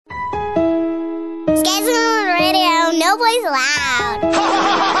Schedule radio, no boys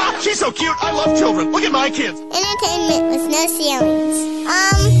allowed. She's so cute. I love children. Look at my kids. Entertainment with no ceilings.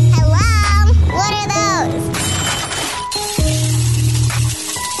 Hello? What are those?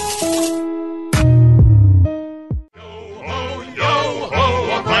 Yo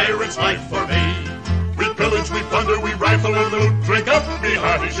ho, a pirate's life for me. We pillage, we plunder, we rifle and loot. Drink up, me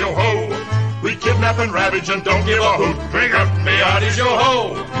hearties, yo ho. We kidnap and ravage and don't give a hoot. Drink up, me hearties, yo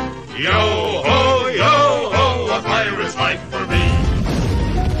ho. Yo ho, a pirate's life for me.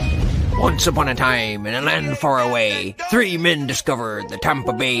 Once upon a time, in a land far away, 3 men discovered the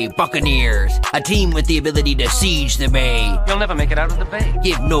Tampa Bay Buccaneers, a team with the ability to siege the bay. You'll never make it out of the bay.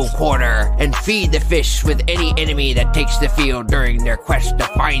 Give no quarter, and feed the fish with any enemy that takes the field during their quest to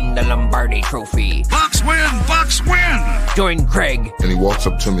find the Lombardi Trophy. Bucs win! Bucs win! Join Craig. And he walks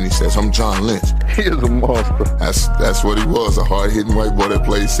up to me and he says, I'm John Lynch. He is a monster. That's what he was, a hard-hitting white boy that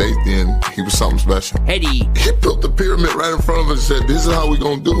played safety, and he was something special. Eddie. He built the pyramid right in front of us and said, this is how we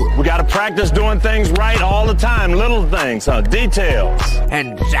gonna do it. We gotta practice doing things right all the time, little things, details.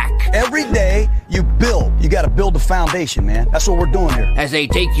 And Zach. Every day you build. You gotta build the foundation, man. That's what we're doing here. As they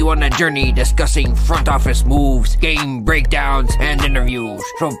take you on a journey discussing front office moves, game breakdowns, and interviews.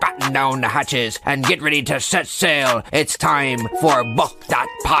 So batten down the hatches and get ready to set sail. It's time for Buc That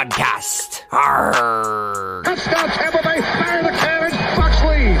Podcast. Arrgh. Touchdown, Tampa Bay! Fire the cannon! Bucs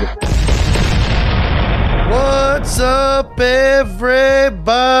lead! What's up,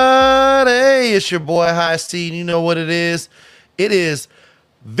 everybody? It's your boy High C, and you know what it is. It is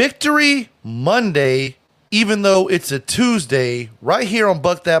Victory Monday, even though it's a Tuesday. Right here on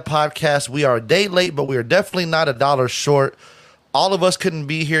Buc That Podcast, we are a day late, but we are definitely not $1 short. All of us couldn't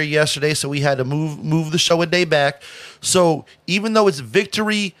be here yesterday, so we had to move the show a day back. So even though it's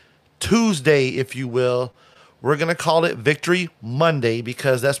Victory Tuesday, if you will, we're going to call it Victory Monday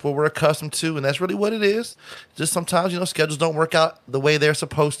because that's what we're accustomed to, and that's really what it is. Just sometimes, schedules don't work out the way they're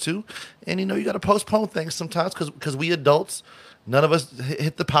supposed to, and, you got to postpone things sometimes because we adults, none of us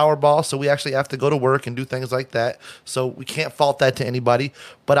hit the Powerball, so we actually have to go to work and do things like that, so we can't fault that to anybody.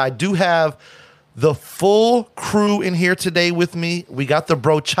 But I do have the full crew in here today with me. We got the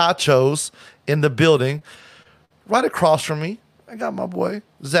brochachos in the building. Right across from me, I got my boy,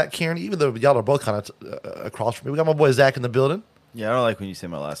 Zach Kearney, even though y'all are both kind of across from me. We got my boy, Zach, in the building. Yeah, I don't like when you say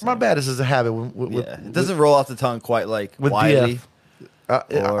my last name. My bad. This is a habit. It doesn't roll off the tongue quite like with Wiley. DF.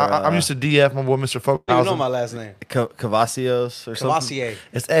 I'm used to DF, my boy, Mr. Folk. You know my last name. Cavassios or Cavassier. something?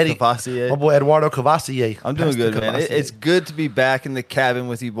 It's Eddie. Cavassier. My boy, Eduardo Cavassier. I'm doing good, man. It's good to be back in the cabin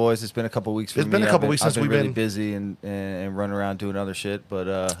with you boys. It's been a couple weeks for me. It's been a couple weeks since we've been really been busy and running around doing other shit. But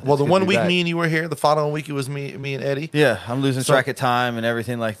well, the 1 week me and you were here. The following week it was me and Eddie. Yeah, I'm losing track of time and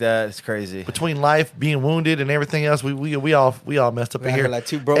everything like that. It's crazy. Between life, being wounded, and everything else, we all messed up in here. Like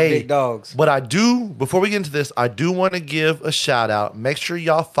two broke big dogs. But before we get into this, I do want to give a shout out. Make sure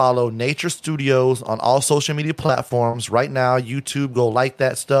y'all follow Nature Studios on all social media platforms. Right now, YouTube, go like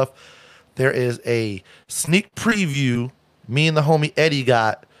that stuff. There is a sneak preview me and the homie Eddie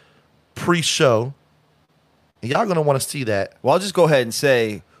got pre-show. Y'all going to want to see that. Well, I'll just go ahead and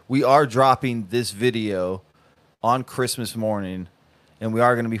say we are dropping this video on Christmas morning, and we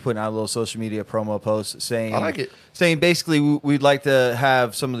are going to be putting out a little social media promo post saying, I like it. Saying basically we'd like to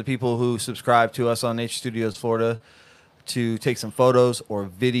have some of the people who subscribe to us on Nature Studios Florida to take some photos or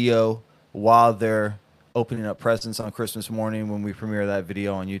video while they're opening up presents on Christmas morning when we premiere that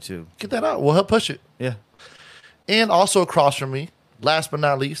video on YouTube. Get that out. We'll help push it. Yeah. And also across from me, last but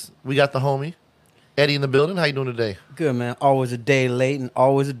not least, we got the homie, Eddie, in the building. How you doing today? Good, man. Always a day late and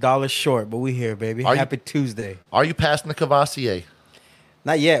always $1 short, but we here, baby. Happy Tuesday. Are you passing the Cavassier?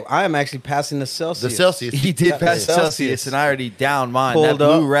 Not yet. I am actually passing the Celsius. The Celsius. He did pass Celsius, and I already downed mine. Pulled that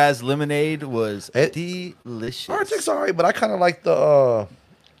blue up. Raz lemonade was delicious. Arctic's all right, but I kind of like the...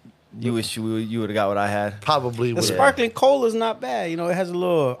 You wish you would have got what I had. Probably. The sparkling cola is not bad. It has a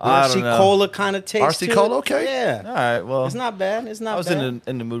little I don't RC know. cola kind of taste. RC Cola, okay. Yeah. All right, well. It's not bad. It's not I was bad.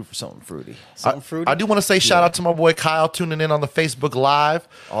 in the mood for something fruity. Something fruity. I do want to say shout out to my boy Kyle tuning in on the Facebook Live.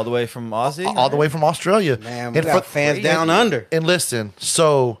 All the way from Aussie? All the way from Australia. Man, we got fans down under. And listen,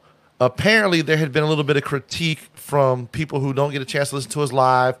 so apparently there had been a little bit of critique from people who don't get a chance to listen to us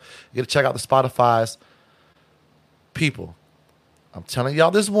live, get to check out the Spotify's. People, I'm telling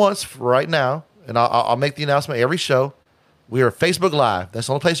y'all this once right now, and I'll make the announcement every show. We are Facebook Live. That's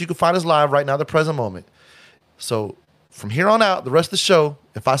the only place you can find us live right now, the present moment. So from here on out, the rest of the show,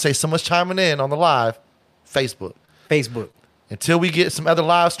 if I say so much chiming in on the live, Facebook. Until we get some other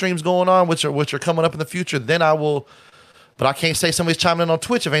live streams going on, which are coming up in the future, then I will. But I can't say somebody's chiming in on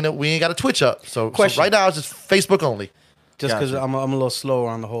Twitch if we ain't got a Twitch up. So right now it's just Facebook only. Just because I'm a little slower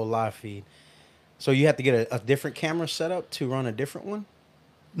on the whole live feed. So you have to get a different camera set up to run a different one?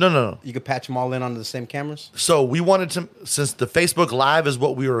 No. You could patch them all in onto the same cameras? So we wanted to, since the Facebook Live is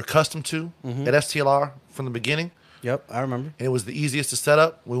what we were accustomed to at STLR from the beginning, Yep, I remember. and it was the easiest to set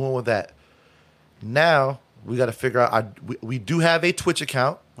up, we went with that. Now we got to figure out, we do have a Twitch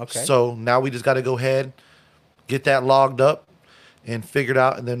account. Okay. So now we just got to go ahead, get that logged up and figured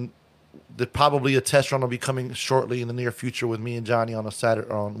out, and then probably a test run will be coming shortly in the near future with me and Johnny on a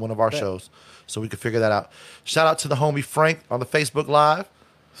Saturday on one of our shows. So we can figure that out. Shout out to the homie Frank on the Facebook Live.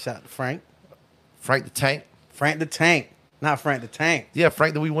 Shout out to Frank. Frank the Tank. Frank the Tank. Not Frank the Tank. Yeah,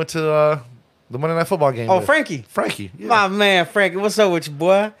 Frank that we went to the Monday Night Football game Oh, with. Frankie. Frankie. Yeah. My man, Frankie. What's up with you,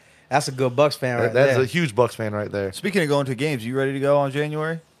 boy? That's a good Bucs fan right That's there. a huge Bucs fan right there. Speaking of going to games, you ready to go on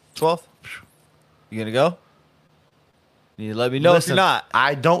January 12th? You gonna go? You need to let me know if you're not.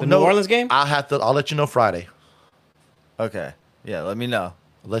 I don't The know. New Orleans game? I'll let you know Friday. Okay. Yeah, let me know.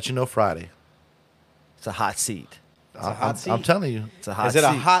 I'll let you know Friday. It's a hot seat. I'm telling you. It's a hot Is it seat.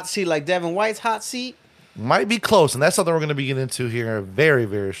 a hot seat like Devin White's hot seat? Might be close, and that's something we're going to be getting into here very,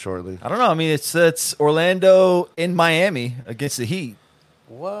 very shortly. I don't know. I mean, it's Orlando in Miami against the Heat.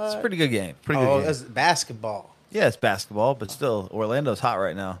 What? It's a pretty good game. Pretty Oh, good game. that's basketball. Yeah, it's basketball, but still, Orlando's hot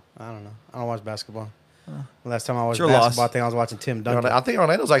right now. I don't know. I don't watch basketball. Last time I watched Your basketball loss. thing, I was watching Tim Duncan. I think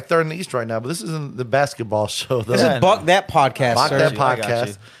Orlando's like third in the East right now, but this isn't the basketball show. Though. This Yeah, is Buc That Podcast, Buc sir. That I got you.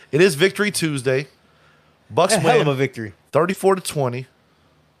 Podcast. It is Victory Tuesday. Bucks A hell of a win victory. 34-20.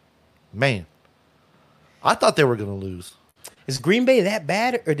 Man, I thought they were going to lose. Is Green Bay that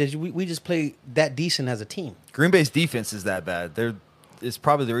bad, or did we just play that decent as a team? Green Bay's defense is that bad. It's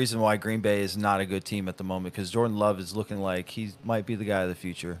probably the reason why Green Bay is not a good team at the moment because Jordan Love is looking like he might be the guy of the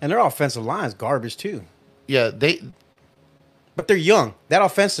future. And their offensive line is garbage, too. Yeah, But they're young. That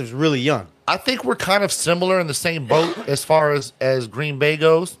offensive is really young. I think we're kind of similar in the same boat as far as Green Bay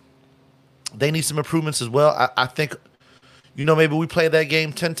goes. They need some improvements as well. I think, maybe we play that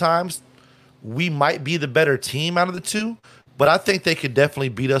game 10 times. We might be the better team out of the two, but I think they could definitely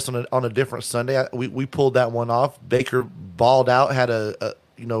beat us on a different Sunday. We pulled that one off. Baker balled out, had a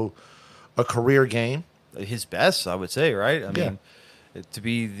career game. His best, I would say, right? I Yeah. mean, to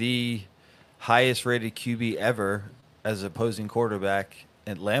be the highest rated QB ever as opposing quarterback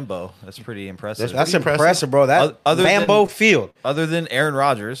at Lambeau, that's pretty impressive. That's Pretty impressive, bro. That Other than- Lambeau Field. Other than Aaron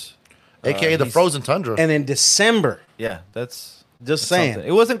Rodgers, AKA the he's- frozen tundra. And in December. yeah, that's Just saying. something.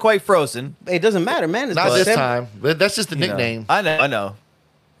 It wasn't quite frozen. It doesn't matter, man. It's Not this December. time. But that's just the you know. nickname. I know.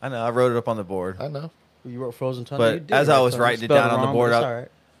 I wrote it up on the board. I know. You wrote Frozen Tundra. But You did as I write was Tundra. writing it Spelled down on the wrong, board, but it's I- all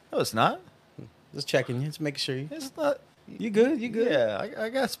right. No, it's not. Just checking you. Just making sure you. It's not. You good? You good? Yeah, I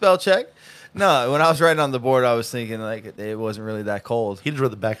got spell check. No, when I was writing on the board, I was thinking like it wasn't really that cold. He just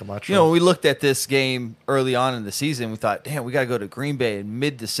read the back of my truck. When we looked at this game early on in the season, we thought, damn, we got to go to Green Bay in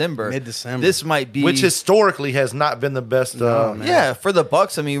mid-December. Mid-December. This might be... Which historically has not been the best. No, man. Yeah, for the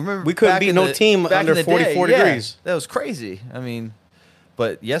Bucks. I mean, remember... We couldn't back beat in no the- team back in under the 44 day, degrees. That was crazy. I mean,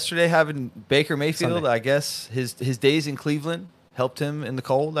 but yesterday having Baker Mayfield, Sunday. I guess, his days in Cleveland helped him in the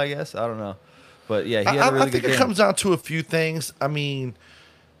cold, I guess. I don't know. But yeah, he had a really I good think game. it comes down to a few things. I mean,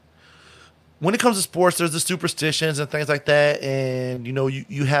 when it comes to sports, there's the superstitions and things like that, and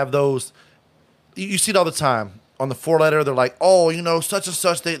you have those. You see it all the time on the 4-letter. They're like, oh, such and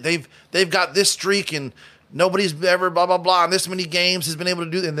such. They've got this streak and nobody's ever blah blah blah. And this many games has been able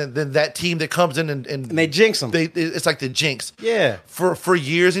to do. And then that team that comes in and they jinx them. It's like the jinx. Yeah. For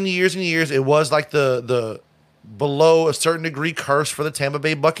years and years and years, it was like the below a certain degree curse for the Tampa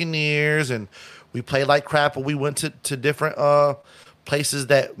Bay Buccaneers, and we played like crap. But we went to different places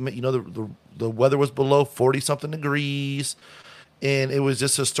that the weather was below 40-something degrees, and it was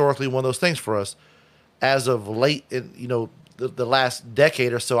just historically one of those things for us. As of late, the last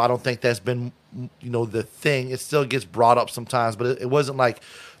decade or so, I don't think that's been the thing. It still gets brought up sometimes, but it wasn't like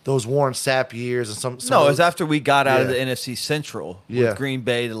those Warren Sapp years and some. No, of it was those- after we got out of Yeah. the NFC Central Yeah. with Green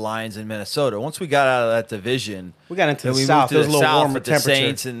Bay, the Lions, and Minnesota. Once we got out of that division, We got into then the we South. moved to There's a the little South warmer with the temperature.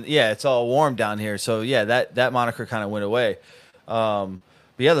 Saints, and yeah, it's all warm down here. So yeah, that moniker kind of went away.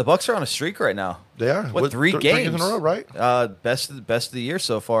 But yeah, the Bucks are on a streak right now. They are. What, With three games in a row, right? Best of the year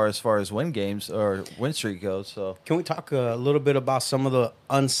so far, as win games or win streak goes. So Can we talk a little bit about some of the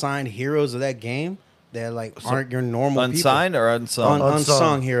unsigned heroes of that game that aren't your normal unsigned or unsung? people? Unsung.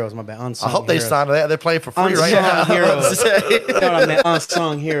 Unsung heroes. My bad. Unsung. I hope they heroes. signed that. They're playing for free Unsung right now. heroes. You know what I meant?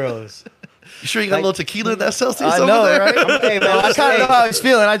 Unsung heroes. You sure you got a little tequila in that Celsius I over know, there? right? Hey, man, I kind of know how he's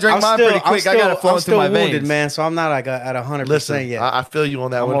feeling. I drank mine pretty quick. I got it flowing through my wounded, veins. man. So I'm not at 100% Listen, yet. I feel you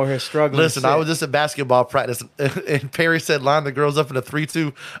on that I'm one. over here struggling Listen, to I sit. was just at basketball practice, and Perry said, line the girls up in a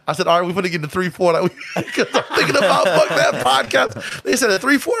 3-2. I said, all right, we're going to get into 3-4. Because I'm thinking about Buc That Podcast. They said a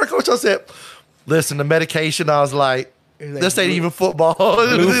 3-4, coach. I said, Listen, the medication, I was like, this ain't even football.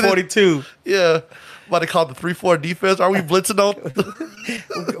 Blue 42. Yeah. What they call the 3-4 defense. Are we blitzing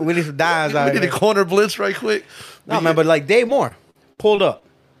on? We need some dimes out We need here. a corner blitz right quick. No, man, but like Dave Moore pulled up.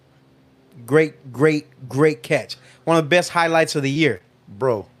 Great catch. One of the best highlights of the year.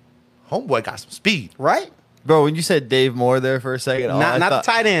 Bro, homeboy got some speed. Right? Bro, when you said Dave Moore there for a second, Not the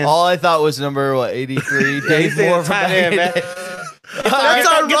tight end. All I thought was number 83. Dave Moore from tight end, man. That's Get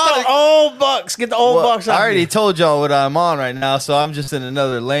ironic. the old Bucks. Get the old Bucks I out already here. told y'all what I'm on right now, so I'm just in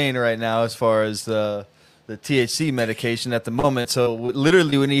another lane right now as far as the THC medication at the moment. So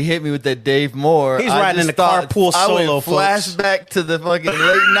literally, when he hit me with that Dave Moore, He's I riding in just the thought- carpool I solo, went folks. flashback to the fucking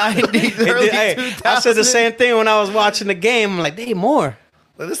late 90s, early Hey, 2000s. I said the same thing when I was watching the game. I'm like, Dave Moore.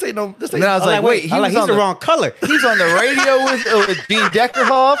 Like, this ain't And then I was I'm like, wait, he's on the wrong color. He's on the radio with Gene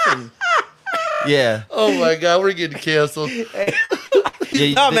Deckerhoff, and yeah. Oh my God, we're getting canceled.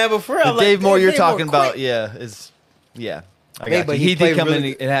 Yeah, No, man, but for real, the I'm like, Dave Moore damn, you're Dave Moore talking about, quick. yeah. I Hey, got but you. he He did played come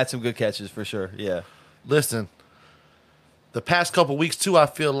really- in and had some good catches for sure. Yeah. Listen, the past couple weeks too, I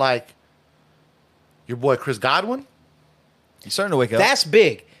feel like your boy Chris Godwin. He's starting to wake up. That's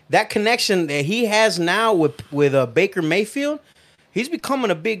big. That connection that he has now with Baker Mayfield, he's becoming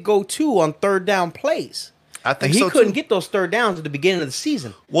a big go-to on third down plays. I think And he so couldn't too. get those third downs at the beginning of the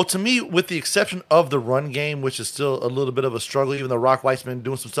season. Well, to me, with the exception of the run game, which is still a little bit of a struggle, even though Rock White's been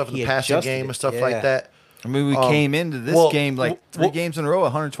doing some stuff in He the passing adjusted game it, and stuff yeah. like that. I mean, we came into this game like three games in a row,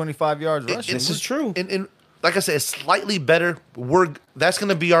 125 yards rushing. This is true. And like I said, it's slightly better. That's going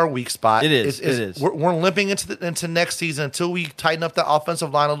to be our weak spot. It is. It's- It is. We're limping into next season until we tighten up the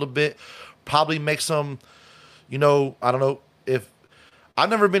offensive line a little bit. Probably make some, I don't know if I've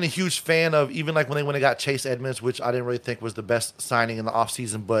never been a huge fan of even like when they got Chase Edmonds, which I didn't really think was the best signing in the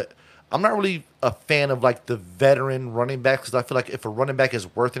offseason, but I'm not really a fan of like the veteran running backs because I feel like if a running back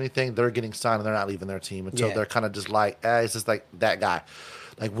is worth anything, they're getting signed and they're not leaving their team until Yeah. they're kind of just like, it's just like that guy.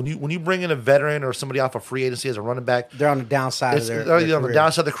 Like when you bring in a veteran or somebody off a free agency as a running back, They're on the downside of they're their on the career.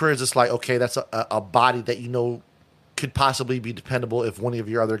 downside of the career is just like, okay, that's a body that could possibly be dependable if one of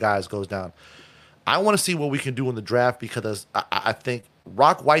your other guys goes down. I want to see what we can do in the draft because I think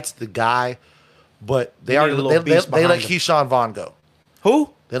Rock White's the guy, but they You already need a little beast they let behind him. Keyshawn Vaughn go. Who?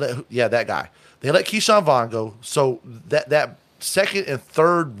 That guy. They let Keyshawn Vaughn go. So that second and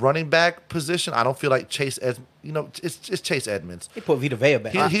third running back position, I don't feel like Chase it's Chase Edmonds. They put Vita Vea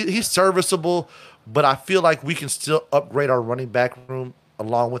back. He's serviceable, but I feel like we can still upgrade our running back room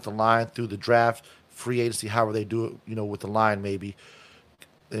along with the line through the draft, free agency, however they do it, with the line maybe.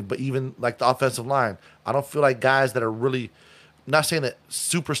 But even like the offensive line, I don't feel like guys that are really, I'm not saying that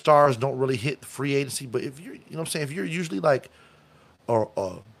superstars don't really hit the free agency, but if you're, what I'm saying, if you're usually like, or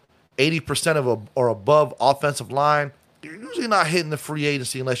 80% of or above offensive line, you're usually not hitting the free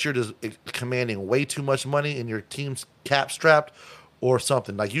agency unless you're just commanding way too much money and your team's cap strapped or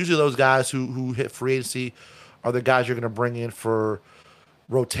something. Like usually those guys who hit free agency are the guys you're going to bring in for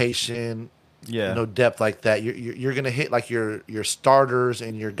rotation, depth like that. You're going to hit like your starters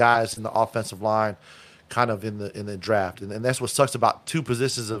and your guys in the offensive line kind of in the draft. And that's what sucks about two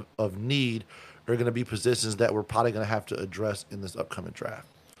positions of need are going to be positions that we're probably going to have to address in this upcoming draft.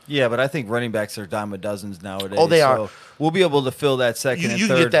 Yeah, but I think running backs are dime a dozens nowadays. Oh, they are. So we'll be able to fill that second and You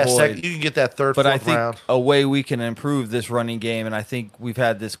can third get that void. you can get that third, But I fourth think round. a way we can improve this running game, and I think we've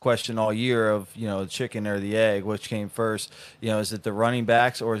had this question all year of, the chicken or the egg, which came first? Is it the running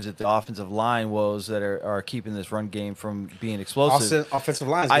backs or is it the offensive line woes that are keeping this run game from being explosive? Offensive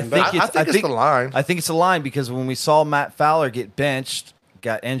line. I think it's the line. I think it's the line because when we saw Matt Fowler get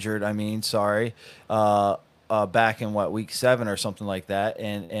got injured, back in week 7 or something like that,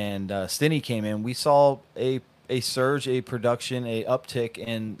 and Stinney came in, we saw a surge, a production, a uptick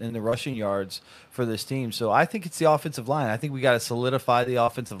in the rushing yards for this team. So I think it's the offensive line. I think we got to solidify the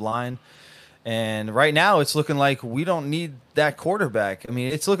offensive line. And right now it's looking like we don't need that quarterback. I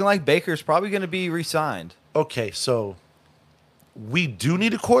mean, it's looking like Baker's probably going to be re-signed. Okay, so we do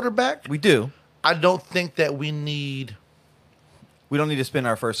need a quarterback. We do. I don't think that we don't need to spend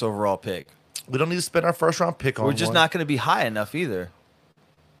our first overall pick. We don't need to spend our first round pick on We're just one. not going to be high enough either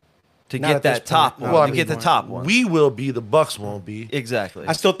to Not get at this that top point. one. No, to I get the mean, top one. We will be. The Bucks won't be. Exactly.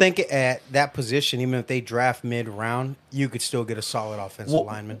 I still think at that position, even if they draft mid-round, you could still get a solid offensive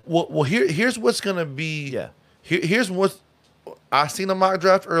lineman. Well, here's what's going to be. Yeah. Here's what I seen a mock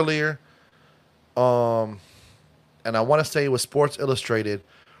draft earlier. And I want to say it was Sports Illustrated.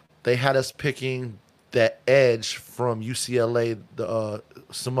 They had us picking that edge from UCLA, the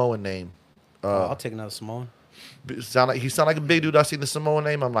Samoan name. I'll take another Samoan. He sound like a big dude. I see the Samoan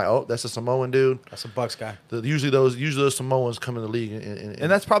name. I'm like, oh, that's a Samoan dude. That's a Bucks guy. Usually those Samoans come in the league,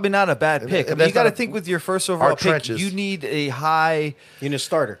 and that's probably not a bad pick. I mean, you got to think with your first overall pick, trenches. you need a high. You need a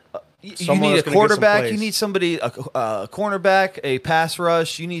starter. You need a quarterback. You need somebody, a cornerback, a pass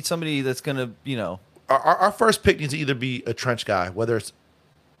rush. You need somebody that's going to, Our first pick needs to either be a trench guy, whether it's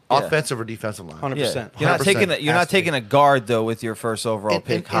offensive or defensive line. 100%. You're not taking a guard though with your first overall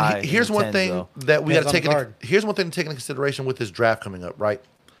pick high. Here's one thing that we got to take. Here's one thing to take into consideration with this draft coming up, right?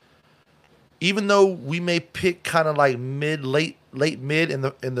 Even though we may pick kind of like late mid in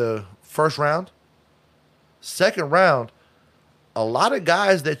the first round, second round, a lot of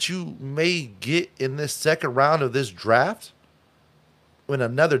guys that you may get in this second round of this draft, in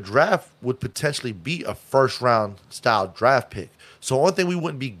another draft, would potentially be a first round style draft pick. So one thing we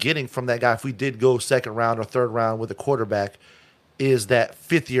wouldn't be getting from that guy if we did go second round or third round with a quarterback is that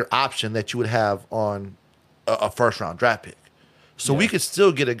fifth-year option that you would have on a first-round draft pick. So we could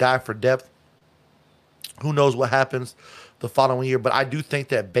still get a guy for depth. Who knows what happens the following year. But I do think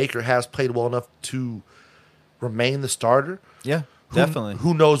that Baker has played well enough to remain the starter. Yeah, definitely.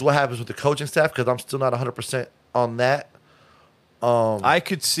 Who knows what happens with the coaching staff, because I'm still not 100% on that. I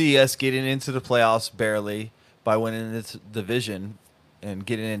could see us getting into the playoffs barely by winning this division and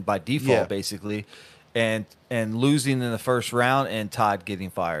getting in by default, basically, and losing in the first round and Todd getting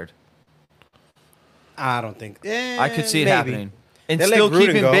fired. I don't think. I could see it happening. And still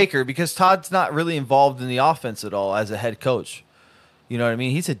keeping Baker, because Todd's not really involved in the offense at all as a head coach. You know what I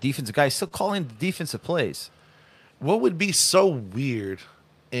mean? He's a defensive guy. He's still calling the defensive plays. What would be so weird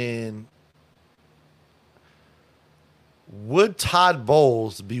would Todd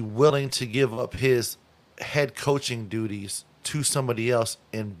Bowles be willing to give up his head coaching duties to somebody else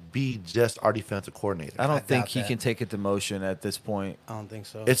and be just our defensive coordinator? I don't think he can take a demotion at this point. I don't think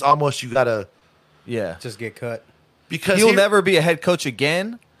so. It's almost you gotta just get cut. Because he'll never be a head coach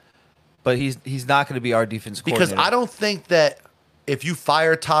again, but he's not going to be our defense coordinator. Because I don't think that if you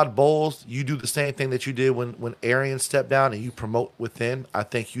fire Todd Bowles, you do the same thing that you did when Arian stepped down and you promote within. I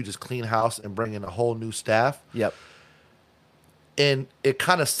think you just clean house and bring in a whole new staff. Yep. And it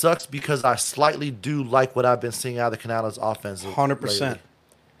kind of sucks because I slightly do like what I've been seeing out of the Canales offense. 100%.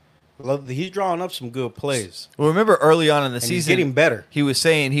 He's drawing up some good plays. Well, remember early on in the season, he's getting better. He was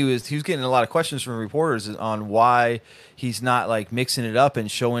saying he was getting a lot of questions from reporters on why he's not like mixing it up and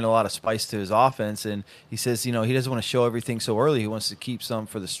showing a lot of spice to his offense. And he says, he doesn't want to show everything so early. He wants to keep some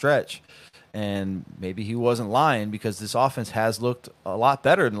for the stretch. And maybe he wasn't lying, because this offense has looked a lot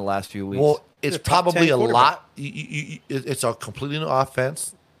better in the last few weeks. Well, it's probably a lot. It's a completely new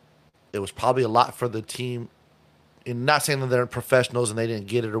offense. It was probably a lot for the team. And not saying that they're professionals and they didn't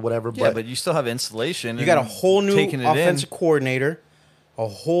get it or whatever. Yeah, but you still have installation. You got a whole new offensive coordinator, a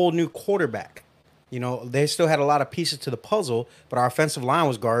whole new quarterback. They still had a lot of pieces to the puzzle, but our offensive line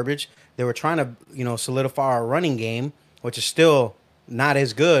was garbage. They were trying to, solidify our running game, which is still not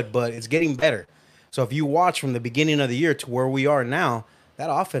as good, but it's getting better. So if you watch from the beginning of the year to where we are now,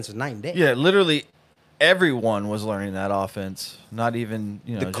 that offense is night and day. Yeah, literally everyone was learning that offense. Not even,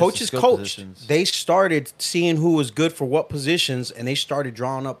 the coaches coached. Positions. They started seeing who was good for what positions, and they started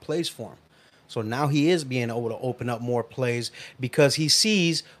drawing up plays for him. So now he is being able to open up more plays because he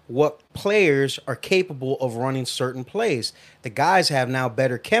sees what players are capable of running certain plays. The guys have now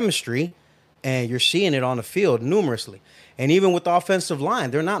better chemistry, and you're seeing it on the field numerously. And even with the offensive line,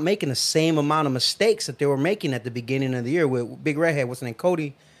 they're not making the same amount of mistakes that they were making at the beginning of the year with Big Redhead. What's his name?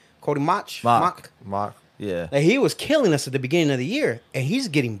 Cody Mock. Yeah. Like, he was killing us at the beginning of the year, and he's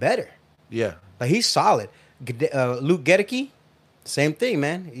getting better. Yeah. Like, he's solid. Luke Gedeke, same thing,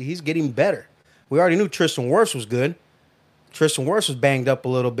 man. He's getting better. We already knew Tristan Wirfs was good. Tristan Wirfs was banged up a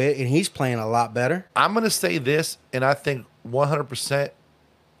little bit, and he's playing a lot better. I'm going to say this, and I think 100%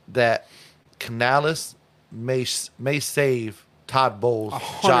 that Canales may save Todd Bowles'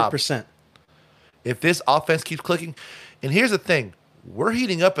 100%. job. If this offense keeps clicking. And here's the thing. We're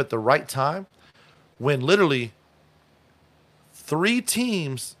heating up at the right time when literally 3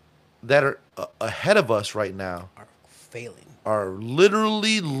 teams that are ahead of us right now are failing. Are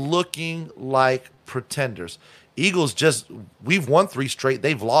literally looking like pretenders. Eagles we've won 3 straight.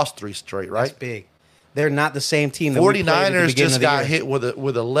 They've lost 3 straight, right? That's big. They're not the same team. 49ers just got hit with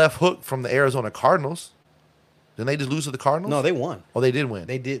a left hook from the Arizona Cardinals. Didn't they just lose to the Cardinals? No, they won. Oh, they did win.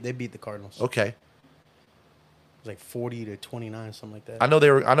 They did. They beat the Cardinals. Okay. It was like 40-29, something like that. I know they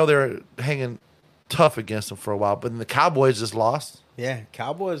were hanging tough against them for a while, but then the Cowboys just lost. Yeah,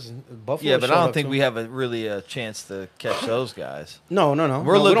 Cowboys, Buffalo. Yeah, but I don't think we have a chance to catch those guys. No. We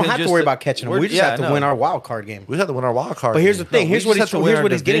don't have to worry about catching them. We just have to win our wild card game. We have to win our wild card. But here's the thing. Here's what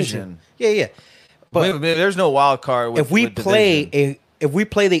he's getting to. Yeah. But there's no wild card. If we play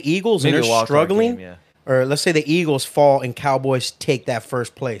the Eagles and Maybe a they're wild card struggling, game, yeah. or let's say the Eagles fall and Cowboys take that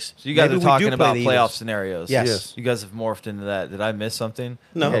first place. So you guys maybe are we talking do play about the playoff Eagles. scenarios. Yes. You guys have morphed into that. Did I miss something?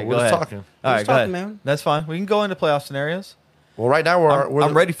 No. Okay, we're go just ahead. talking. All right, just go ahead. talking, man. That's fine. We can go into playoff scenarios. Well, right now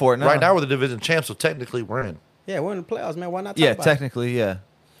I'm ready for it now. Right now we're the division champs, so technically we're in. Yeah, we're in the playoffs, man. Why not? Talk Yeah, about technically, yeah.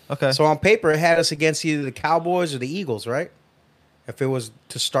 Okay. it? So on paper, it had us against either the Cowboys or the Eagles, right? If it was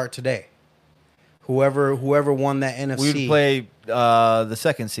to start today, whoever won that NFC, we would play the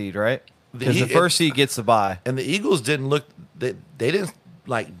second seed, right? Because the first seed gets the bye. And the Eagles didn't look. They didn't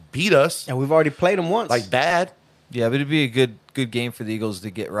like beat us and we've already played them once. like bad. Yeah, but it'd be a good game for the Eagles to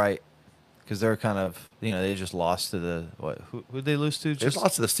get right because they're kind of they just lost to the who'd they lose to? They just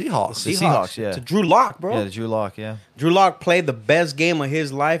lost to the Seahawks. The Seahawks, yeah. To Drew Lock, bro. Yeah, to Drew Lock, yeah. Drew Lock played the best game of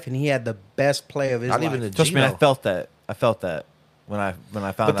his life, and he had the best play of his Not life. even the Trust me, I Geno. felt that. when I found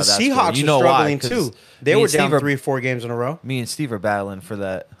out But the that score. Seahawks You are know struggling why? 'Cause too. They me were and down Steve are- 3 or 4 games in a row. Me and Steve are battling for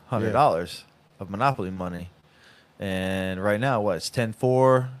that $100 of Monopoly money. And right now, it's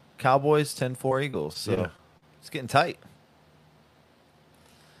 10-4 Cowboys, 10-4 Eagles. So Yeah. it's getting tight.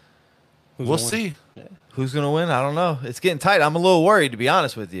 We'll see. Who's going to win? I don't know. It's getting tight. I'm a little worried, to be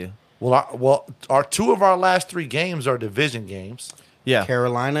honest with you. Well, our 2 of our last 3 games are division games. Yeah.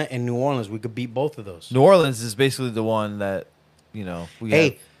 Carolina and New Orleans, we could beat both of those. New Orleans is basically the one that, we Hey,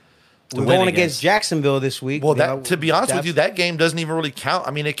 have to we're win going against Jacksonville this week. Well, You know, to be honest with that's- you, that game doesn't even really count.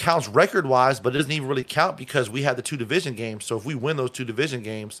 I mean, it counts record-wise, but it doesn't even really count because we had the 2 division games. So if we win those 2 division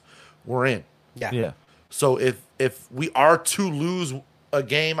games, we're in. Yeah. So if we are to lose a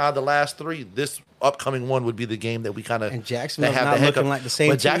game out of the last 3, this upcoming one would be the game that we kind of And Jacksonville's not looking like the same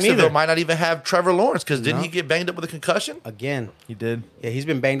But team Jacksonville either. might not even have Trevor Lawrence because didn't No. he get banged up with a concussion? Again. He did. Yeah, he's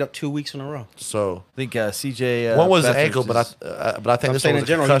been banged up 2 weeks in a row. So I think CJ. one was an Beathard ankle, but I think I'm this saying one in was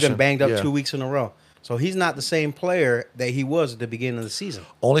general, a he's concussion. been banged up Yeah. 2 weeks in a row. So he's not the same player that he was at the beginning of the season.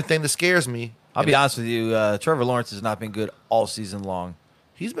 Only thing that scares me, I'll be honest with you, Trevor Lawrence has not been good all season long.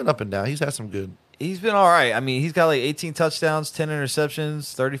 he's been up and down. He's had some good. He's been all right. I mean, he's got like 18 touchdowns, 10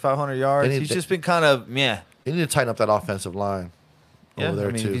 interceptions, 3,500 yards. They need He's to- just been kind of meh. They need to tighten up that offensive line Yeah, over there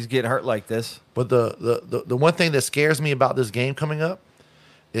I mean, too. if he's getting hurt like this. But the one thing that scares me about this game coming up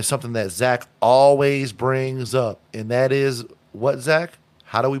is something that Zach always brings up, and that is what, Zach?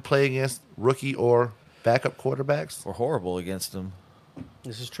 How do we play against rookie or backup quarterbacks? We're horrible against him.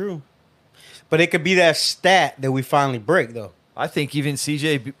 This is true. But it could be that stat that we finally break, though. I think even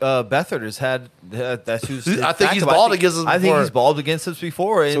CJ Beathard has had that's who's. I think he's balled against us I think before. he's balled against us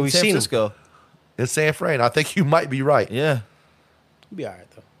before in So we've San seen him. Francisco. In San Fran, I think you might be right. Yeah. We'll be all right,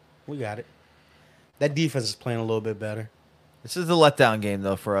 though. We got it. That defense is playing a little bit better. This is the letdown game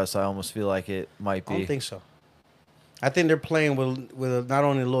though for us. I almost feel like it might be. I don't think so. I think they're playing with not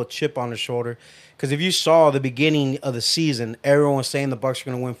only a little chip on the shoulder, because if you saw the beginning of the season, everyone was saying the Bucs are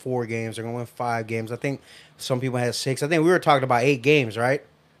going to win 4 games, they're going to win 5 games. I think some people had 6. I think we were talking about 8 games, right?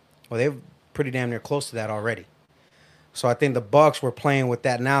 Well, they're pretty damn near close to that already. So I think the Bucs were playing with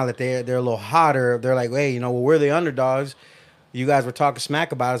that now that they're a little hotter. They're like, hey, we're the underdogs. You guys were talking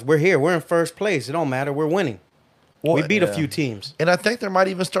smack about us. We're here. We're in first place. It don't matter. We're winning. We beat a few teams. And I think there might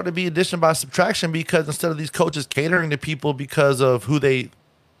even start to be addition by subtraction because instead of these coaches catering to people because of who they,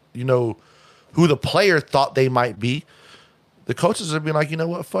 who the player thought they might be, the coaches are being like, you know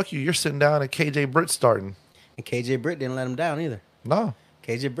what, fuck you. You're sitting down and KJ Britt starting. And KJ Britt didn't let him down either. No.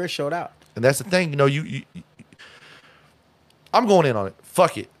 KJ Britt showed out. And that's the thing. You I'm going in on it.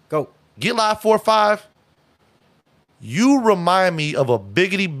 Fuck it. Go. Get live 4-5. You remind me of a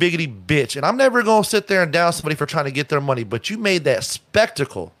biggity bitch. And I'm never going to sit there and down somebody for trying to get their money. But you made that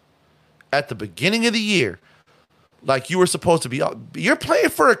spectacle at the beginning of the year like you were supposed to be. You're playing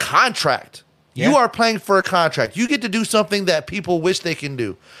for a contract. Yeah. You are playing for a contract. You get to do something that people wish they can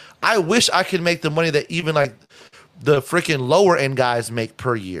do. I wish I could make the money that even like the freaking lower end guys make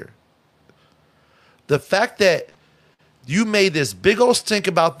per year. The fact that you made this big old stink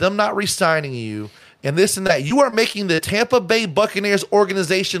about them not re-signing you and this and that. You are making the Tampa Bay Buccaneers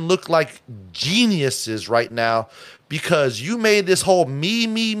organization look like geniuses right now because you made this whole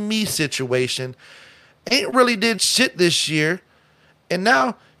me situation. Ain't really did shit this year. And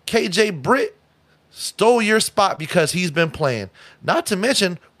now KJ Britt stole your spot because he's been playing. Not to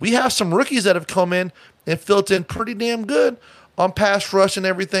mention, we have some rookies that have come in and filled in pretty damn good on pass rush and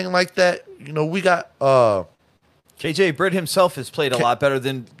everything like that. We got KJ Britt himself has played a lot better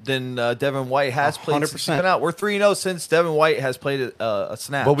than Devin White has played. 100%. We're 3-0 since Devin White has played a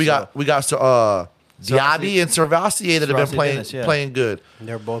snap. But we got Diaby and Servassier that have been playing good.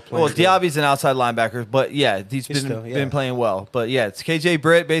 They're both playing. Well, Diaby's an outside linebacker, but yeah, he's been playing well. But yeah, it's KJ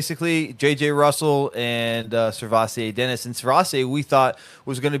Britt basically, JJ Russell, and Servassier Dennis. And Servassier, we thought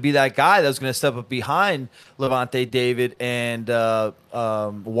was going to be that guy that was going to step up behind Levante David and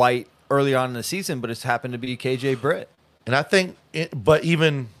White early on in the season, but it's happened to be KJ Britt. And I think, but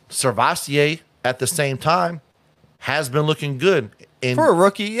even Servassier at the same time has been looking good. And, for a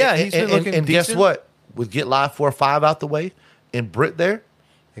rookie, yeah, he's been looking and decent. Guess what? With Get Live 4-5 out the way and Britt there,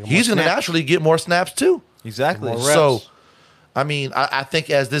 he's going to naturally get more snaps too. Exactly. So, I mean, I think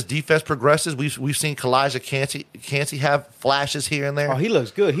as this defense progresses, we've seen Kalijah Cansey have flashes here and there. Oh, he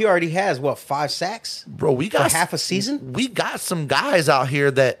looks good. He already has, 5 sacks? Bro, we got for half a season? We got some guys out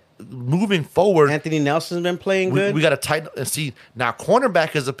here that moving forward. Anthony Nelson's been playing good. We got to tighten and see. Now,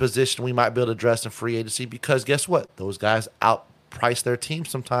 cornerback is a position we might be able to address in free agency because guess what? Those guys outprice their team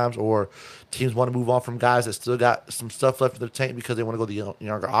sometimes, or teams want to move on from guys that still got some stuff left in their tank because they want to go the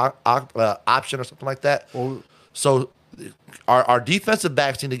younger option or something like that. So our defensive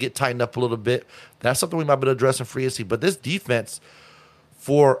backs need to get tightened up a little bit. That's something we might be able to address in free agency. But this defense,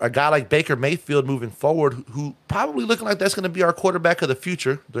 for a guy like Baker Mayfield moving forward, who probably looking like that's going to be our quarterback of the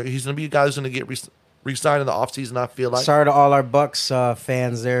future. He's going to be a guy who's going to get re-signed in the offseason, I feel like. Sorry to all our Bucks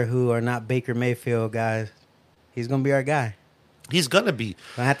fans there who are not Baker Mayfield guys. He's going to be our guy. He's going to be.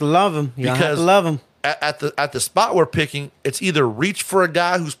 I have to love him. You have to love him. At the spot we're picking, it's either reach for a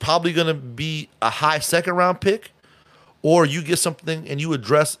guy who's probably going to be a high second-round pick, or you get something and you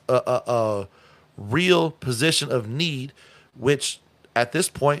address a real position of need, which at this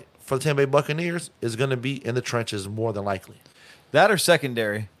point for the Tampa Bay Buccaneers is going to be in the trenches more than likely. That or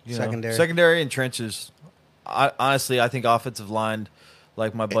secondary. Secondary and trenches. Honestly, I think offensive line,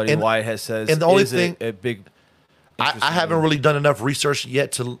 like my buddy Wyatt has says, and the only is thing, a big. I haven't really done enough research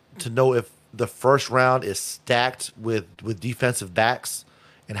yet to know if the first round is stacked with defensive backs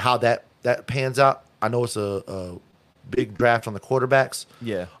and how that pans out. I know it's a big draft on the quarterbacks.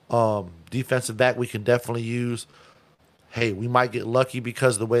 Yeah. Defensive back we can definitely use. Hey, we might get lucky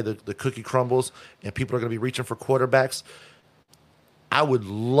because of the way the cookie crumbles and people are going to be reaching for quarterbacks. I would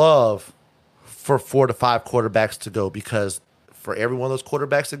love for 4 to 5 quarterbacks to go because for every one of those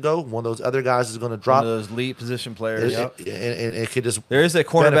quarterbacks to go, one of those other guys is going to drop. One of those elite position players. And it could just there is a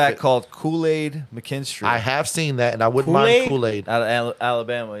cornerback benefit. Called Kool-Aid McKinstry. I have seen that, and I wouldn't mind Kool-Aid. Out of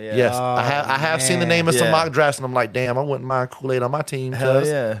Alabama, yeah. Yes, I have seen the name of some mock drafts, and I'm like, damn, I wouldn't mind Kool-Aid on my team. Hell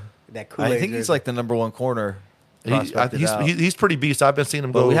yeah. That Kool-Aid I think he's like the number 1 corner. He's pretty beast. I've been seeing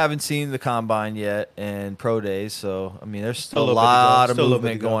him but go. We haven't seen the combine yet and pro days, so I mean, there's still a lot of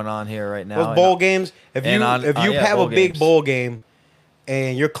movement going on here right now. Those bowl games, if you have a big bowl game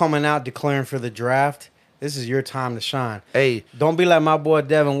and you're coming out declaring for the draft, this is your time to shine. Hey, don't be like my boy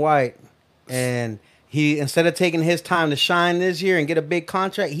Devin White, and he instead of taking his time to shine this year and get a big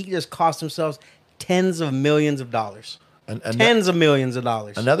contract, he just cost himself tens of millions of dollars. Tens of millions of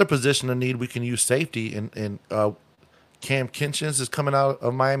dollars. Another position of need we can use safety, and Cam Kinchins is coming out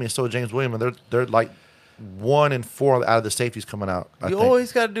of Miami, and so James Williams, and they're like 1 and 4 out of the safeties coming out. You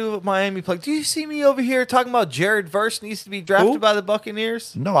always got to do what Miami play. Do you see me over here talking about Jared Verse needs to be drafted by the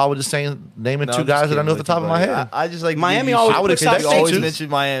Buccaneers? No, I was just saying naming 2 guys that I know off the top of my head. I just like Miami always. I would expect you always mention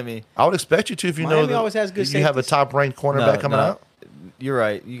Miami. I would expect you to if you Miami know that always has good you have a top ranked cornerback coming out. You're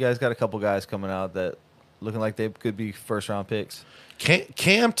right. You guys got a couple guys coming out that looking like they could be first round picks.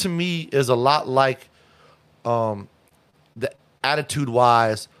 Cam to me is a lot like the attitude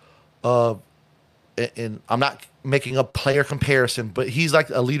wise of, and I'm not making a player comparison, but he's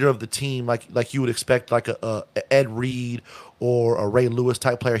like a leader of the team, like you would expect, like a Ed Reed or a Ray Lewis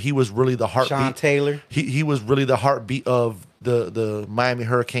type player. He was really the heartbeat. Sean Taylor. He was really the heartbeat of the Miami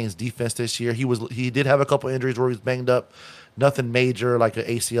Hurricanes defense this year. He did have a couple injuries where he was banged up. Nothing major like an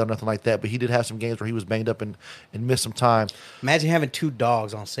ACL, nothing like that. But he did have some games where he was banged up and missed some time. Imagine having 2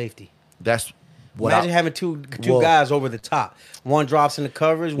 dogs on safety. That's what Imagine having two guys over the top. One drops in the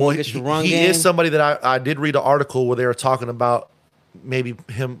coverage, one gets the run game. He is somebody that I did read an article where they were talking about maybe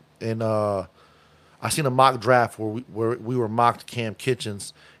him and I seen a mock draft where we were mocked Cam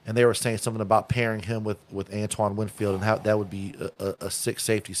Kitchens, and they were saying something about pairing him with Antoine Winfield and how that would be a sick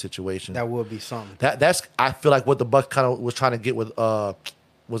safety situation. That would be something. That's I feel like what the Bucs kind of was trying to get with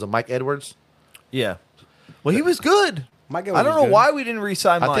was it Mike Edwards? Yeah. Well, he was good. I don't know why we didn't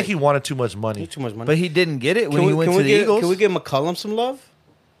re-sign Mike. I think he wanted too much money. But he didn't get it when he went to the Eagles. Can we give McCollum some love?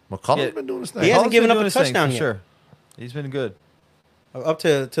 McCollum's been doing his thing. He hasn't given up a touchdown yet. Sure. He's been good. Up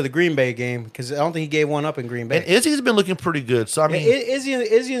to the Green Bay game, because I don't think he gave one up in Green Bay. And Izzy's been looking pretty good. So I mean, Izzy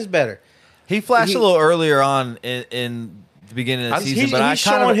is better. He flashed a little earlier on in the beginning of the season, He's but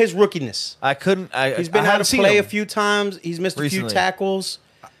showing his rookiness. He's been out of play a few times. He's missed recently. A few tackles.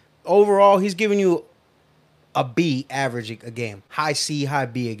 Overall, he's giving you a B average a game, high C, high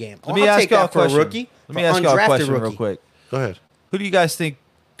B a game. Let me ask you a question. For a rookie. Let me ask you a question rookie. real quick. Go ahead. Who do you guys think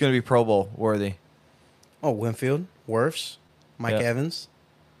going to be Pro Bowl worthy? Oh, Winfield, Wirfs, Mike Evans,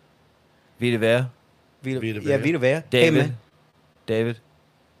 Vita Vea. Vita Vea. David.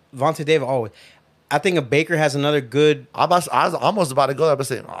 Vontae David always. I think a Baker has another good. I was almost about to go there, but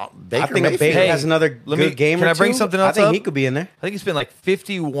saying Baker. I think a Baker has another good game. Can I bring something else up? I think he could be in there. I think it's been like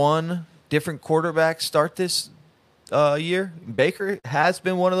 51 different quarterbacks start this year. Baker has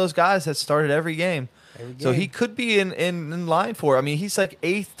been one of those guys that started every game. So he could be in line for it. I mean, he's like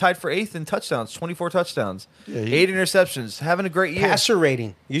tied for eighth in touchdowns, 24 touchdowns, 8 interceptions, having a great year. Passer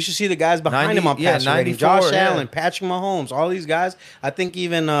rating. You should see the guys behind him on passer rating. Josh Allen, Patrick Mahomes, all these guys. I think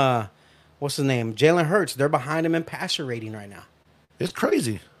even, what's his name? Jalen Hurts. They're behind him in passer rating right now. It's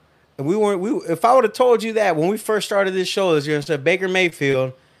crazy. And if I would have told you that when we first started this show this year and said Baker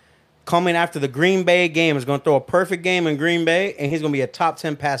Mayfield coming after the Green Bay game is going to throw a perfect game in Green Bay and he's going to be a top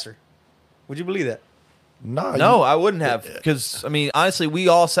 10 passer. Would you believe that? No, I wouldn't have. Because, I mean, honestly, we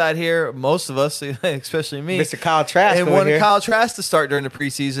all sat here, most of us, especially me. Mr. Kyle Trask. And wanted Kyle Trask to start during the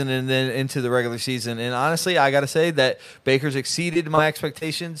preseason and then into the regular season. And honestly, I got to say that Baker's exceeded my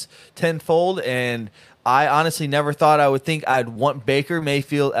expectations tenfold. And I honestly never thought I would think I'd want Baker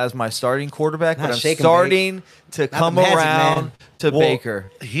Mayfield as my starting quarterback. But I'm starting to come around to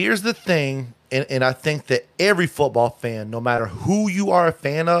Baker. Here's the thing, and I think that every football fan, no matter who you are a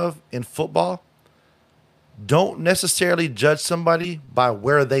fan of in football, don't necessarily judge somebody by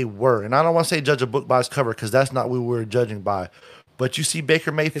where they were. And I don't want to say judge a book by its cover because that's not what we were judging by. But you see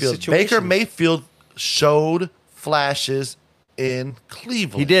Baker Mayfield. Baker Mayfield showed flashes in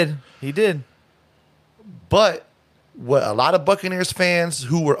Cleveland. He did. But what a lot of Buccaneers fans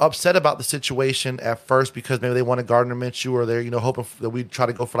who were upset about the situation at first because maybe they wanted Gardner Minshew or they're hoping that we'd try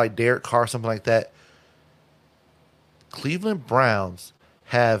to go for like Derek Carr or something like that. Cleveland Browns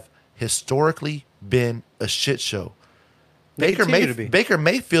have historically been a shit show. Baker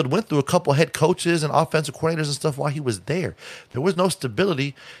Mayfield went through a couple head coaches and offensive coordinators and stuff while he was there. There was no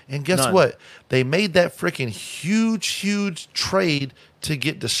stability. And guess what? They made that freaking huge trade to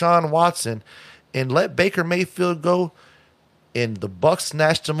get Deshaun Watson and let Baker Mayfield go. And the Bucs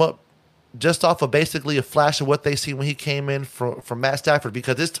snatched him up just off of basically a flash of what they see when he came in from Matt Stafford,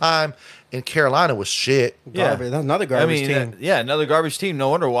 because his time in Carolina was shit. Garbage. That's another garbage team. Another garbage team. No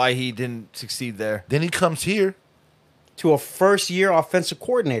wonder why he didn't succeed there. Then he comes here to a first-year offensive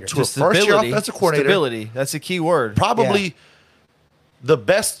coordinator. Stability. That's a key word. Probably the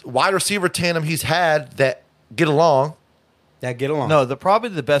best wide receiver tandem he's had that get along. No, probably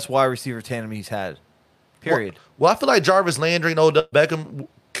the best wide receiver tandem he's had. Period. Well, I feel like Jarvis Landry and Odell Beckham,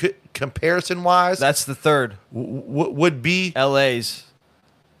 comparison-wise, that's the third. Would be LA's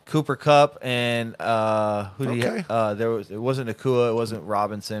Cooper Kupp and it wasn't Nakua, it wasn't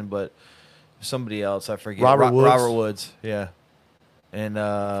Robinson, but somebody else, I forget. Robert Woods. Yeah. And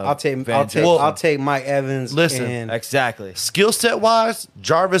I'll take Mike Evans. Listen, exactly. Skill set wise,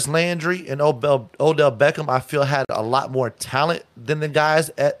 Jarvis Landry and Odell Beckham, I feel had a lot more talent than the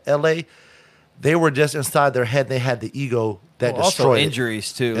guys at LA. They were just inside their head. They had the ego that destroyed also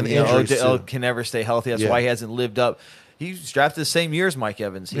injuries too. And Odell can never stay healthy. That's why he hasn't lived up. He was drafted the same year as Mike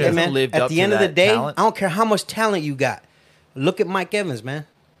Evans. He hasn't lived up to that talent. At the end of the day, I don't care how much talent you got. Look at Mike Evans, man.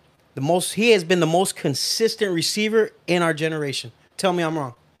 He has been the most consistent receiver in our generation. Tell me I'm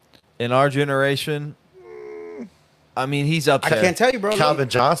wrong. In our generation, I mean, he's up there. I can't tell you, bro. Calvin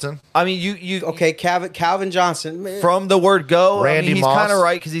Johnson. I mean, you okay? Calvin Johnson. Man. From the word go, Randy he's Moss. kind of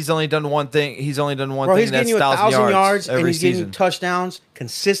right because he's only done one thing. He's only done one bro, thing. He's getting you 1,000 yards and he's season. getting you touchdowns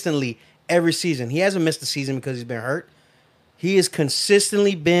consistently every season. He hasn't missed a season because he's been hurt. He has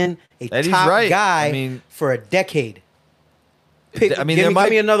consistently been a top guy for a decade. Give me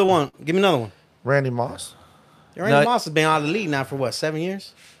another one. Give me another one. Randy Moss. Randy Moss has been out of the league now for what, 7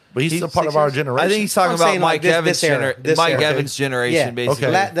 years? But he's a part of our generation. I think he's talking about Mike Evans' generation, basically.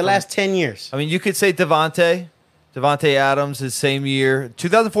 Okay. The last 10 years. I mean, you could say Devontae Adams, his same year.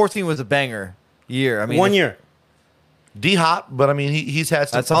 2014 was a banger year. I mean, 1 year. D-Hop, but I mean, he's had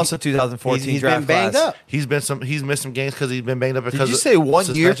some. That's also 2014 he's draft been banged class. up. He's missed some games because he's been banged up. Did you say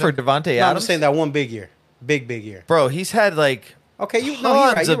 1 year for Devontae Adams? No, I'm saying that one big year. Big year. Bro, he's had like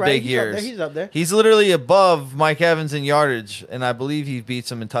tons of big years. He's up there. He's literally above Mike Evans in yardage, and I believe he beats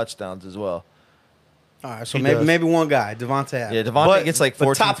him in touchdowns as well. All right, so maybe one guy, Devontae Adams. Yeah, Devontae gets like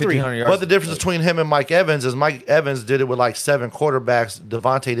 1,400 yards. But the difference between him and Mike Evans is Mike Evans did it with like 7 quarterbacks.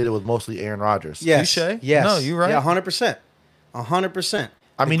 Devontae did it with mostly Aaron Rodgers. Yes. Touché? Yes. No, you're right. Yeah, 100%. 100%.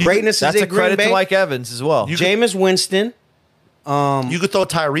 I mean, greatness That's is a in Green credit Bay. to Mike Evans as well. Jameis Winston. You could throw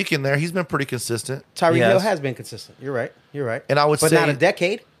Tyreek in there. He's been pretty consistent. Tyreek Yes. Hill has been consistent. You're right. And I would but say not a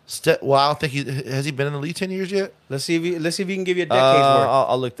decade. Well, I don't think has he been in the league 10 years yet? Let's see if he can give you a decade's worth.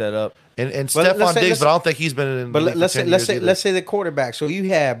 I'll look that up. And But Stephon let's say- Diggs, but I don't think he's been in the But league let's for 10 say years either. let's say the quarterback. So you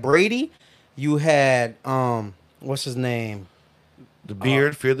had Brady, you had what's his name? The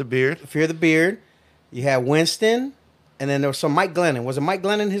beard, fear the beard. Fear the Beard. You had Winston, and then there was some Mike Glennon. Was it Mike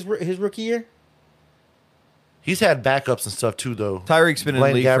Glennon his rookie year? He's had backups and stuff too, though. Tyreek's been in the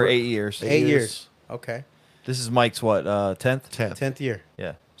Blaine league for Gabbert. 8 years. 8 years. Okay. This is Mike's what? 10th? 10th year.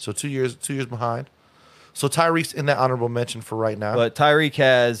 Yeah. So 2 years behind. So Tyreek's in that honorable mention for right now. But Tyreek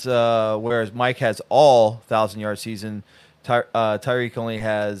has, whereas Mike has all 1,000-yard season, Tyreek only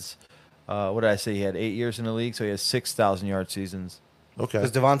has, what did I say? He had 8 years in the league, so he has 6,000-yard seasons. Okay.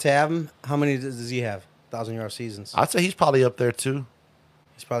 Does Devontae have him? How many does he have? 1,000-yard seasons. I'd say he's probably up there too.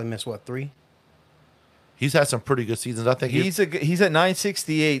 He's probably missed what, 3? He's had some pretty good seasons. I think He's at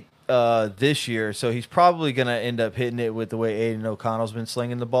 968 this year, so he's probably going to end up hitting it with the way Aiden O'Connell's been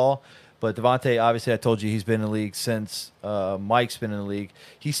slinging the ball. But Devontae, obviously, I told you he's been in the league since Mike's been in the league.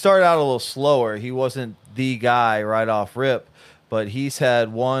 He started out a little slower. He wasn't the guy right off rip, but he's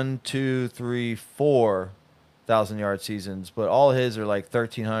had 1, 2, 3, 4 1,000-yard seasons. But all his are like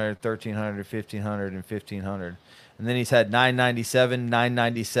 1,300, 1,300, 1,500, and 1,500. And then he's had 997,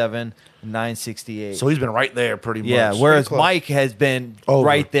 997, 968. so he's been right there pretty much. Yeah, whereas close. Mike has been Over.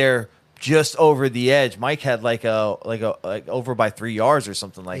 right there, just over the edge. Mike had like over by 3 yards or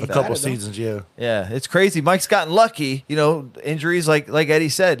something like a that. couple seasons, yeah. Yeah, it's crazy. Mike's gotten lucky. Injuries like Eddie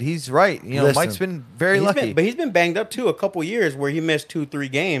said. He's right. Listen, Mike's been very lucky. But he's been banged up too a couple years where he missed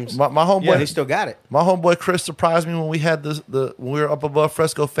 2-3 games. My homeboy, Yeah, he still got it. my homeboy Chris surprised me when we had when we were up above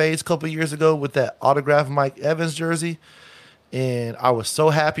Fresco Fades a couple years ago with that autographed Mike Evans jersey. And I was so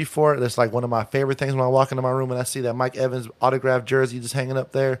happy for it. That's like one of my favorite things when I walk into my room and I see that Mike Evans autographed jersey just hanging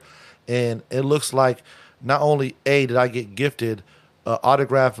up there. And it looks like not only did I get gifted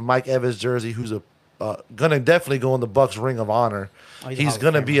autographed Mike Evans jersey, who's gonna definitely go in the Bucks Ring of Honor. He's a He's Hall of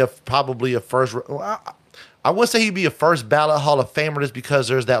gonna Famer. be probably a first. I wouldn't say he'd be a first ballot Hall of Famer just because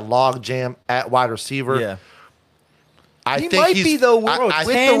there's that log jam at wide receiver. yeah. I He think might he's, be, though, I- with I-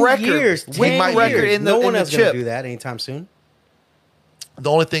 the 10 record. years. With 10 the record years. in the No one in the else going to chip. do that anytime soon. The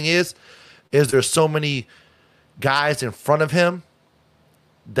only thing is there's so many guys in front of him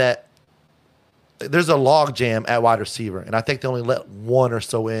that there's a log jam at wide receiver, and I think they only let one or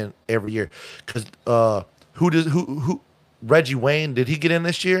so in every year. Because who Reggie Wayne, did he get in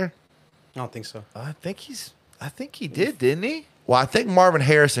this year? I don't think so. I think he did, didn't he? Well, I think Marvin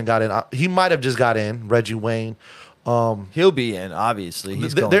Harrison got in. He might have just got in. Reggie Wayne. He'll be in, obviously.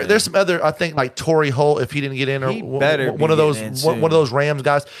 He's going in. There's some other, I think, like Torrey Holt, if he didn't get in, or He better one be of those getting in one of soon. those Rams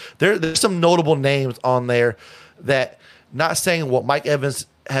guys. There's some notable names on there that, not saying what Mike Evans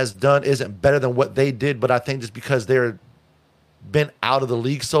has done isn't better than what they did, but I think just because they're been out of the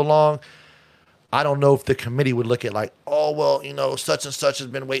league so long, I don't know if the committee would look at like, oh, well, such and such has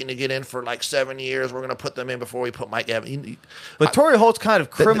been waiting to get in for like 7 years. We're going to put them in before we put Mike Evans. But Torrey Holt's kind of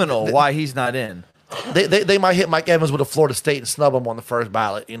criminal why he's not in. They might hit Mike Evans with a Florida State and snub him on the first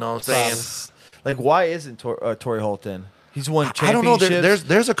ballot. You know what I'm saying? Like, why isn't Torrey Holt in? He's won I don't know. championships.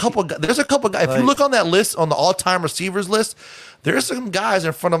 There's a couple. There's a couple guys. If you look on that list, on the all-time receivers list, there's some guys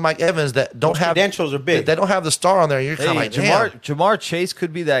in front of Mike Evans that don't have credentials are big. They don't have the star on there. You're kind of like, Jamar Chase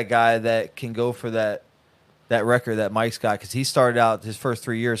could be that guy that can go for that record that Mike's got, because he started out his first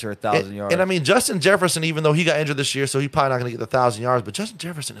 3 years are 1,000 yards. And I mean, Justin Jefferson, even though he got injured this year, so he's probably not going to get the 1,000 yards. But Justin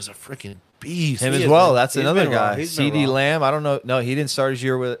Jefferson is a freaking beast. him He as is, well. man. That's He's another been wrong. guy. He's been CD wrong. Lamb. I don't know. No, he didn't start his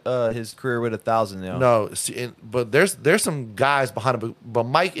year with his career with 1,000. No, but there's some guys behind him. But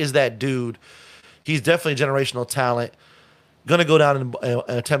Mike is that dude. He's definitely a generational talent. Going to go down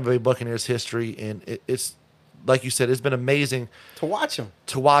in Tampa Bay Buccaneers history, and it's like you said, it's been amazing To watch him.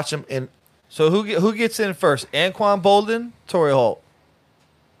 to watch him. And So who gets in first? Anquan Bolden, Torrey Holt.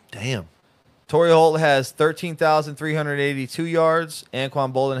 damn, Torrey Holt has 13,382 yards.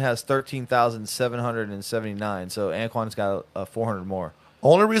 Anquan Bolden has 13,779. So Anquan's got 400 more.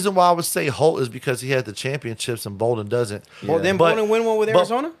 only reason why I would say Holt is because he has the championships and Bolden doesn't. Well, then Bolden win one with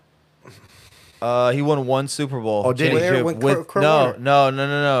Arizona? He won one Super Bowl. Oh, did he? Championship Kurt no,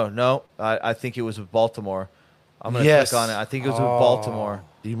 Warner. no. I think it was with Baltimore. I'm gonna Yes. click on it. I think it was with Baltimore.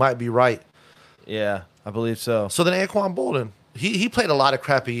 You might be right. Yeah, I believe so. So then Anquan Bolden, he played a lot of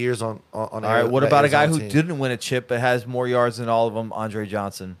crappy years on. All right, what about a guy who didn't win a chip but has more yards than all of them? Andre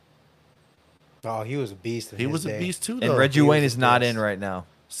Johnson. Oh, he was a beast. He was a beast too, And though. Reggie he Wayne was is not the in best. right now.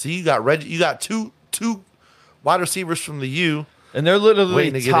 See, you got Reggie. You got two wide receivers from the U. And they're literally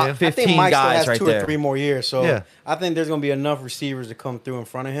Waiting to get top in. 15 I think Mike guys still has right 2 there. or 3 more years. So Yeah. I think there's going to be enough receivers to come through in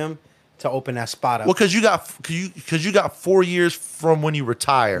front of him to open that spot up. Well, because you got 4 years from when you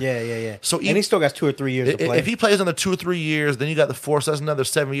retire. Yeah. So and he still got 2 or 3 years to play. If he plays another 2 or 3 years, then you got the 4. So that's another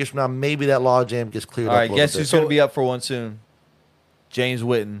 7 years from now. Maybe that log jam gets cleared All up. right, a guess little who's bit. going to be up for one soon? James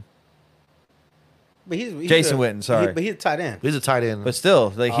Witten. But he's Jason Witten, sorry. But he's a tight end. He's a tight end. But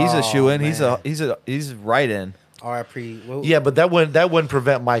still, like he's a shoe in. man. He's right in. R.I.P. Well, Yeah, but that wouldn't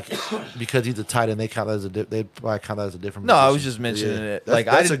prevent Mike because he's a tight end. They count that as they probably count that as a different. No, I position. was just mentioning it. That's, Like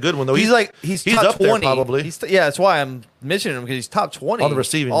that's I a good one though. He's top up there 20 probably. Yeah, that's why I'm mentioning him because he's top 20 On the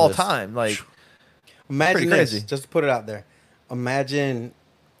receiving all list. time. Like imagine pretty this. crazy. Just to put it out there. Imagine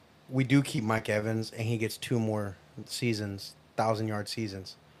we do keep Mike Evans and he gets 2 more seasons, 1,000-yard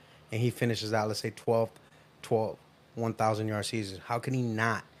seasons, and he finishes out, let's say 12 1,000-yard seasons. How can he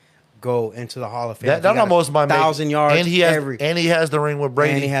not go into the Hall of Fame? That almost might make 1,000 yards and he has the ring with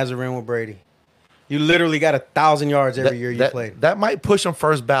Brady. And he has a ring with Brady. You literally got 1,000 yards every year you played. That might push him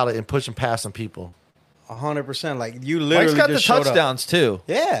first ballot and push him past some people. 100%. Like you literally Mike's got the just showed up. touchdowns too.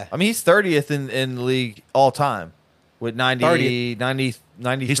 Yeah. I mean he's 30th in the league all time with 90, 30th.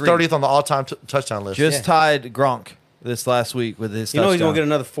 93. He's 30th on the all-time touchdown list. Just tied Gronk this last week with his You know touchdown. he's gonna get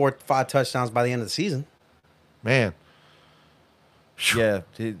another 4 5 touchdowns by the end of the season. Man. Yeah,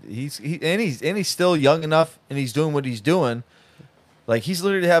 he's still young enough, and he's doing what he's doing. Like he's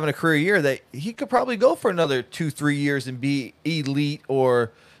literally having a career year that he could probably go for another 2-3 years and be elite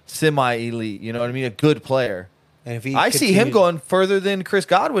or semi-elite. You know what I mean? A good player. And if he I see him continues- going further than Chris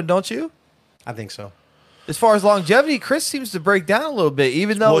Godwin, don't you? I think so. As far as longevity, Chris seems to break down a little bit,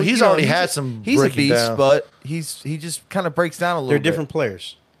 even though Well, he's you know, already had some He's a breaking beast, down. but he just kind of breaks down a little. They're bit. different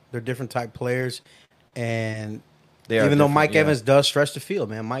players. They're different type players, and They are even though different, Mike yeah. Evans does stretch the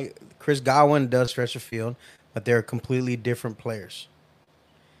field, man, Chris Godwin does stretch the field, but they're completely different players.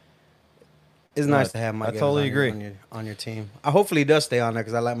 It's No, nice to have Mike. I totally Evans agree. on your team. Hopefully he does stay on there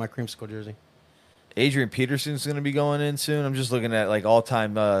because I like my creamsicle jersey. Adrian Peterson's going to be going in soon. I'm just looking at like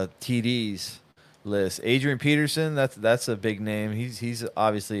all-time TDs list. Adrian Peterson, that's a big name. He's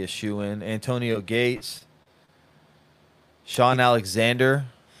obviously a shoe-in. Antonio Gates, Sean Alexander.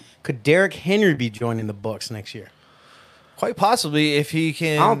 Could Derrick Henry be joining the Bucs next year? Quite possibly if he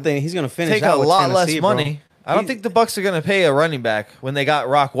can. I don't think he's going to finish. take out a with lot Tennessee, less bro. money. I don't think the Bucs are going to pay a running back when they got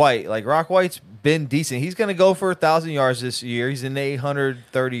Rock White. Like Rock White's been decent. He's going to go for 1,000 yards this year. He's in the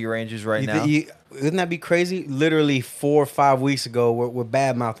 830 ranges right now. Wouldn't that be crazy? Literally 4 or 5 weeks ago, we're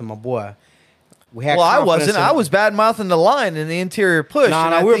bad mouthing my boy. We had Well, I confidence wasn't. in- I was bad mouthing the line in the interior push. No,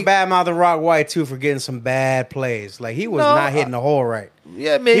 and no, I we were think- bad mouthing Rock White too for getting some bad plays. Like he was No, not hitting the hole right.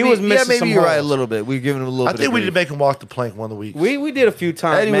 Yeah, maybe. He was missing some you're right a holes. little bit. We've given him a little I bit. think of we need grief. to make him walk the plank one of the weeks. We did a few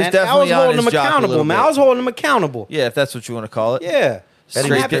times, Eddie was man. I definitely was on holding his him jock a accountable, little man. bit. I was holding him accountable. Yeah, if that's what you want to call it. Yeah. Eddie I'm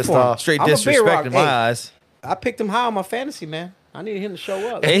was happy pissed for him. off. Straight I'm a disrespect Big Rock. in my Hey, eyes. I picked him high on my fantasy, man. I needed him to show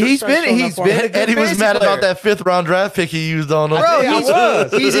up. And he's been a good Eddie was fantasy mad player. about that 5th-round draft pick he used on him. Bro, Yeah, I he's,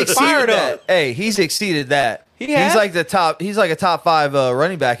 was. he's Fired exceeded that. up. Hey, he's exceeded that. He has? He's like the top. He's like a top 5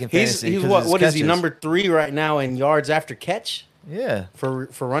 running back in He's fantasy. 'cause what? of his What is he? catches. Number 3 right now in yards after catch Yeah. for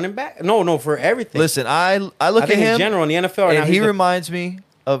running back? No, for everything. Listen, I look I at think him in general in the NFL, right now, and he he's a reminds me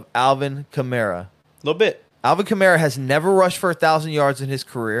of Alvin Kamara. little bit. Alvin Kamara has never rushed for 1,000 yards in his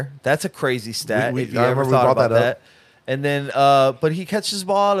career. That's a crazy stat. We- if you I ever remember we thought brought about that up. that. And then, but he catches the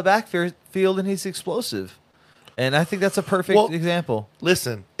ball out of the backfield and he's explosive. And I think that's a perfect example.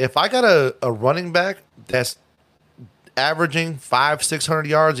 Listen, if I got a running back that's averaging 500-600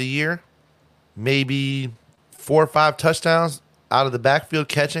 yards a year, maybe 4 or 5 touchdowns out of the backfield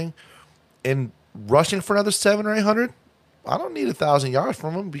catching, and rushing for another 700 or 800, I don't need 1,000 yards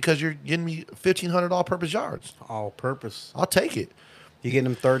from him because you're getting me 1,500 all-purpose yards. All purpose. I'll take it. You getting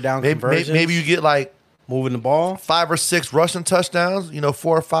them third down Maybe, conversions. maybe you get like moving the ball. 5 or 6 rushing touchdowns,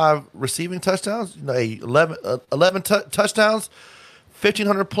 4 or 5 receiving touchdowns, 11 touchdowns,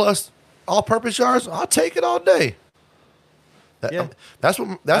 1,500 plus all-purpose yards. I'll take it all day. Yeah. That's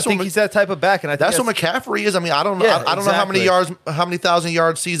what He's that type of back. And I think that's what McCaffrey is. I mean, I don't know. Yeah, I don't know how many exactly. yards, how many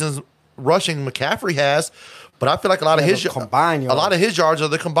 1,000-yard seasons rushing McCaffrey has, but I feel like a lot of his the combined yards. a lot of his yards are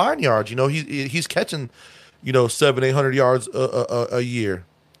the combined yards. He's catching, 700-800 yards a year.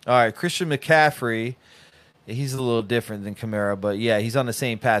 All right, Christian McCaffrey, he's a little different than Kamara, but yeah, he's on the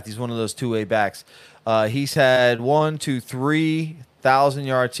same path. He's one of those two-way backs. He's had 1, 2, 3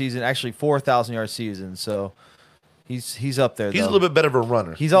 1,000-yard season, actually 4,000-yard season. So He's up there. He's though. a little bit better of a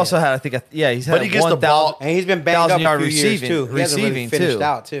runner. He's also had, I think, he's had But he gets the ball, and he's been banged up a few receiving, years too. He hasn't really finished too.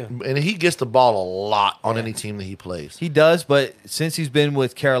 out too. and he gets the ball a lot on any team that he plays. He does, but since he's been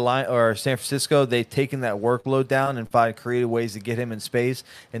with Carolina or San Francisco, they've taken that workload down and find creative ways to get him in space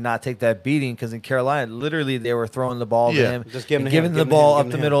and not take that beating. Because in Carolina, literally, they were throwing the ball to him, just giving the ball up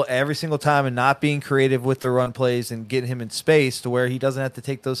the middle every single time, and not being creative with the run plays and getting him in space to where he doesn't have to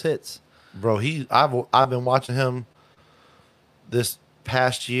take those hits. Bro, I've been watching him this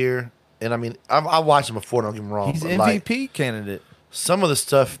past year, and I mean, I watched him before. Don't get me wrong. He's but MVP candidate. Some of the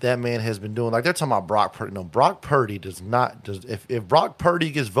stuff that man has been doing, like they're talking about Brock Purdy. No, Brock Purdy does not. If Brock Purdy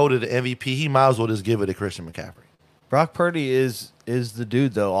gets voted MVP, he might as well just give it to Christian McCaffrey. Brock Purdy is the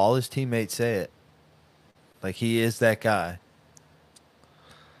dude, though. All his teammates say it. Like, he is that guy.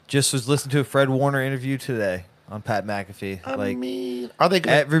 Just was listening to a Fred Warner interview today on Pat McAfee. I mean, are they good?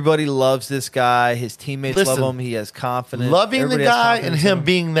 Everybody loves this guy. His teammates Listen, love him. He has confidence. Loving Everybody the has guy confidence and in him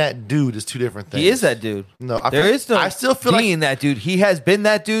being that dude is two different things. He is that dude. No, I still feel being that dude. He has been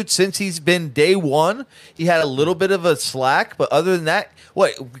that dude since he's been day one. He had a little bit of a slack, but other than that,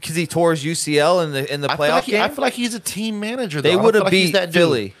 what? Because he tore his UCL in the playoff game. I feel like he's a team manager. They would have beat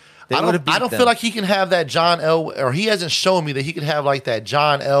Philly. I don't feel like he can have that John Elway, or he hasn't shown me that he can have like that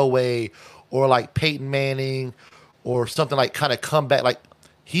John Elway or like Peyton Manning or something like kind of come back. Like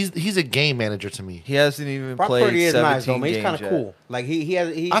he's a game manager to me. He hasn't even Brock played Purdy is 17 nice though, man. He's kind of yet. cool. Like he's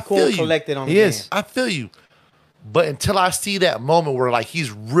I cool feel and you. collected on He the is. game. I feel you. But until I see that moment where like he's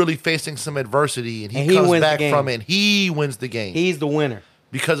really facing some adversity and he comes wins the back game. from it and he wins the game He's the winner.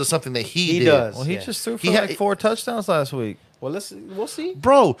 because of something that he did. does. Well, he Yeah. just threw for He had- like 4 touchdowns last week. Well, we'll see.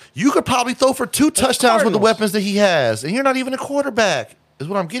 Bro, you could probably throw for 2 touchdowns with the Cardinals. weapons that he has, and you're not even a quarterback. Is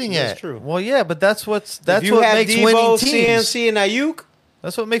what I'm getting at. That's true. Well, yeah, but that's what If you makes have winning Debo, teams. CMC, and Ayuk,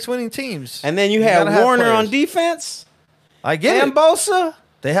 That's what makes winning teams. and then you gotta have Warner players. on defense I get and it. Bosa.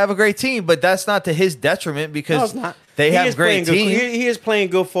 They have a great team, but that's not to his detriment No, because it's not. they He have is a great playing team. good. He is playing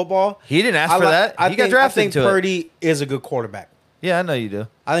good football. He didn't ask for that. He got drafted I think into it. Purdy is a good quarterback. Yeah, I know you do.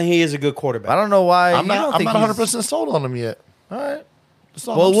 I think he is a good quarterback. I don't know why. I'm you don't not think 100% sold on him yet. All right. That's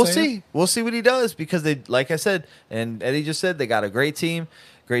all Well, I'm we'll saying. see. We'll see what he does because they, like I said, and Eddie just said, they got a great team,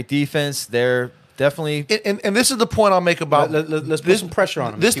 great defense. They're definitely. And this is the point I'll make about. Let's put some pressure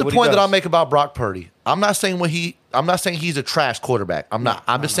on him. This is See the what he point that does. I'll make about Brock Purdy. I'm not saying he's a trash quarterback. I'm not.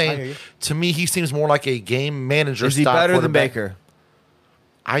 I'm just I hear saying. you. To me, he seems more like a game manager. Is he style better than quarterback. Baker?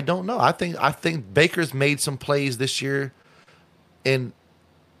 I don't know. I think Baker's made some plays this year, and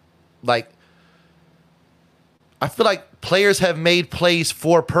like I feel like players have made plays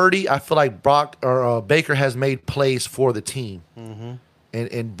for Purdy. I feel like Baker has made plays for the team,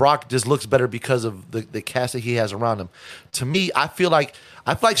 and Brock just looks better because of the cast that he has around him. To me, I feel like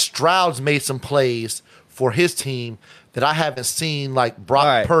Stroud's made some plays for his team that I haven't seen like Brock All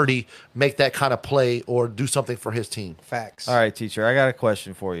right. Purdy make that kind of play or do something for his team. Facts. All right, teacher, I got a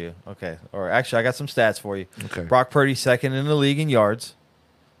question for you. Okay. Or actually, I got some stats for you. Okay. Brock Purdy, second in the league in yards.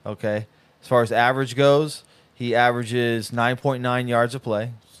 Okay. As far as average goes, he averages 9.9 yards a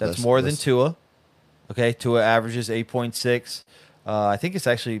play. That's more than Tua. Okay. Tua averages 8.6. I think it's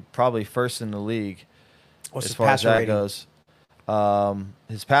actually probably first in the league. What's as his far as passer that rating? goes.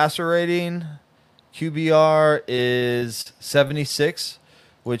 His passer rating, QBR is 76,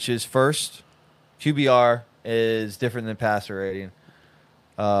 which is first. QBR is different than passer rating.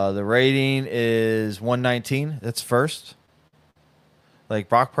 The rating is 119. That's first. Like,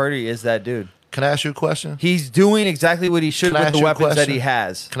 Brock Purdy is that dude. Can I ask you a question? He's doing exactly what he should Can I with ask the you a weapons that question? he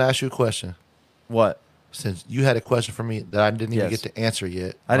has. Can I ask you a question? What? Since you had a question for me that I didn't even Yes. get to answer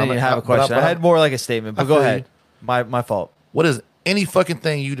yet. I didn't even have a question. I had more like a statement, but I go feel ahead. you. My fault. What does any fucking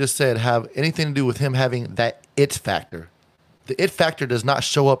thing you just said have anything to do with him having that it factor? The it factor does not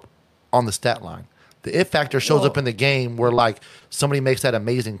show up on the stat line. The it factor shows up in the game where like somebody makes that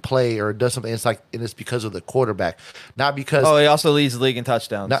amazing play or does something. It's like and it's because of the quarterback, not because. Oh, he also leads the league in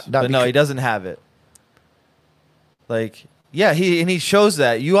touchdowns. Not but no, because- he doesn't have it. Like, yeah, he shows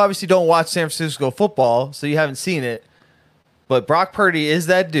that. You obviously don't watch San Francisco football, so you haven't seen it. But Brock Purdy is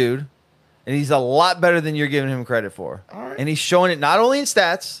that dude, and he's a lot better than you're giving him credit for. All right. And he's showing it not only in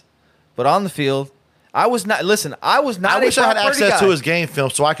stats, but on the field. I was not. I was not. I wish a I Brock had Purdy access guy. to his game film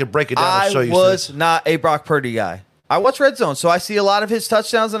so I could break it down and show I you. was not a Brock Purdy guy. I watch Red Zone, so I see a lot of his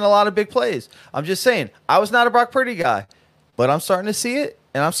touchdowns and a lot of big plays. I'm just saying, I was not a Brock Purdy guy, but I'm starting to see it,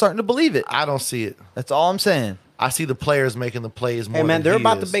 and I'm starting to believe it. I don't see it. That's all I'm saying. I see the players making the plays more. Hey man, than they're he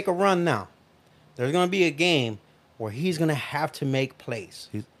about is. to make a run now. There's going to be a game where he's going to have to make plays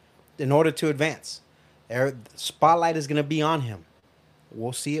in order to advance. The spotlight is going to be on him.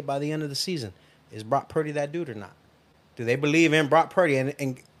 We'll see it by the end of the season. Is Brock Purdy that dude or not? Do they believe in Brock Purdy?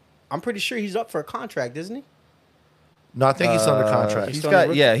 And I'm pretty sure he's up for a contract, isn't he? No, I think he's under contract.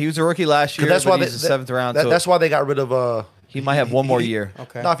 He was a rookie last year. That's why he's a seventh round. That's why they got rid of. He might have one more year.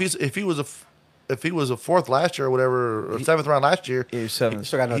 Okay. No, if he was a fourth last year or whatever, or seventh round last year, he was seventh.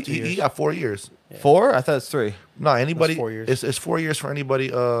 Still got another 2 years. He got 4 years. Yeah. 4? I thought it's 3. No, anybody. That's 4 years. It's 4 years for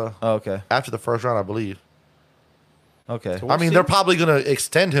anybody. Okay. After the first round, I believe. Okay. So I mean, they're probably going to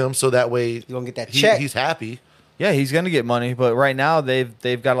extend him so that way you're gonna get that check. He's happy. Yeah, he's going to get money, but right now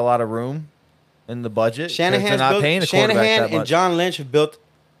they've got a lot of room in the budget. They're not paying the quarterback that much. And John Lynch have built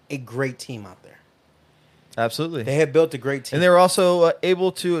a great team out there. Absolutely. They have built a great team. And they were also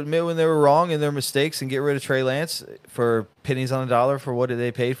able to admit when they were wrong and their mistakes and get rid of Trey Lance for pennies on a dollar for what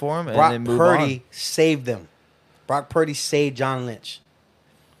they paid for him. And Brock then move Purdy on. saved them. Brock Purdy saved John Lynch.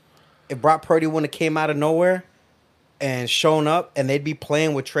 If Brock Purdy wouldn't have came out of nowhere and shown up, and they'd be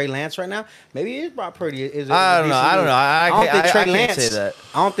playing with Trey Lance right now, maybe it is Brock Purdy. I don't know. I can't say that.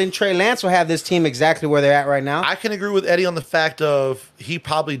 I don't think Trey Lance will have this team exactly where they're at right now. I can agree with Eddie on the fact of he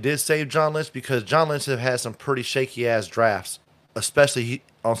probably did save John Lynch because John Lynch have had some pretty shaky ass drafts, especially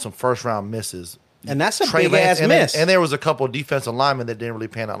on some first round misses. And that's a Trey big Lance, ass miss. And there was a couple of defensive linemen that didn't really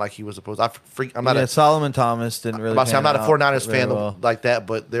pan out like he was supposed. Solomon Thomas didn't really. I'm not a 49ers fan well. like that,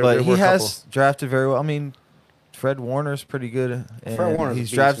 but there But were he a couple. has drafted very well. I mean, Fred Warner's pretty good. And Fred Warner's he's a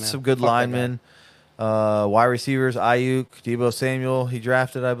beast, drafted man. some good Fuck that linemen. Wide receivers, Ayuk, Debo Samuel, he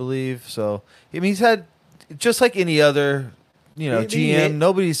drafted, I believe. So, I mean, he's had, just like any other, GM,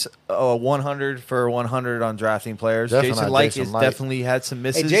 nobody's 100 for 100 on drafting players. Definitely Jason not Light Jason has Light. definitely had some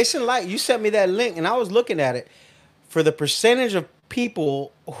misses. Hey, Jason Light, you sent me that link, and I was looking at it. For the percentage of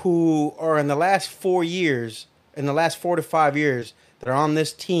people who are in the last 4 years, in the last 4 to 5 years, that are on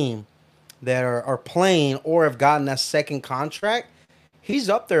this team, that are playing or have gotten that second contract, he's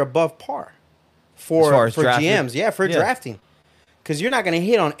up there above par for GMs. Yeah, for drafting. Because you're not going to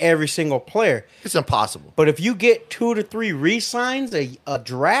hit on every single player. It's impossible. But if you get 2 to 3 re-signs a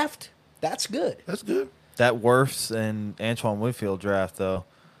draft, that's good. That's good. That Wirfs and Antoine Winfield draft, though,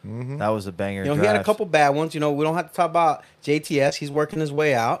 that was a banger draft. He had a couple bad ones. We don't have to talk about JTS. He's working his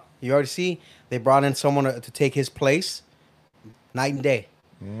way out. You already see they brought in someone to take his place. Night and day.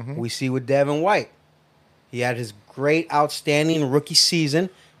 We see with Devin White. He had his great, outstanding rookie season.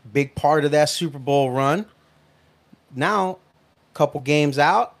 Big part of that Super Bowl run. Now, couple games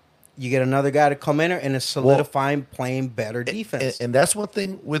out, you get another guy to come in there and is solidifying playing better defense. And that's one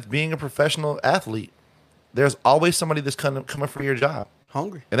thing with being a professional athlete. There's always somebody that's coming for your job.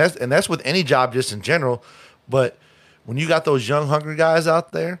 Hungry. And that's with any job just in general. But when you got those young, hungry guys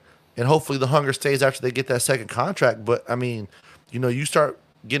out there, and hopefully the hunger stays after they get that second contract. But, I mean, you start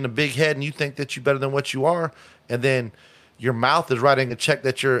getting a big head and you think that you're better than what you are, and then your mouth is writing a check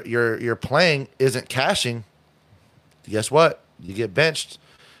that you're playing isn't cashing. Guess what? You get benched,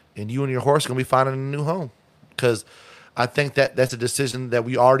 and you and your horse are going to be finding a new home. Because I think that's a decision that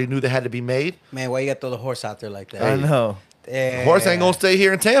we already knew that had to be made. Man, why you got to throw the horse out there like that? I know. Yeah. Horse ain't going to stay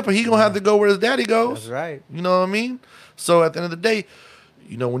here in Tampa. He's going to have to go where his daddy goes. That's right. You know what I mean? So at the end of the day,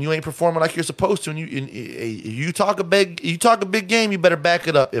 when you ain't performing like you're supposed to, and you talk a big game, you better back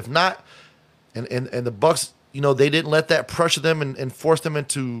it up. If not, and the Bucs, they didn't let that pressure them and force them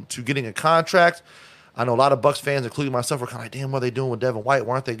into getting a contract. I know a lot of Bucs fans, including myself, are kind of like, damn, what are they doing with Devin White?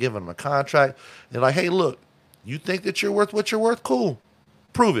 Why aren't they giving him a contract? And they're like, hey, look, you think that you're worth what you're worth? Cool.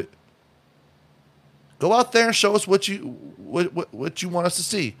 Prove it. Go out there and show us what you want us to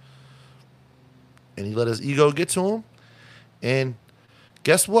see. And he let his ego get to him. And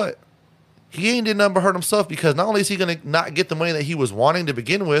guess what? He ain't did nothing but hurt himself, because not only is he going to not get the money that he was wanting to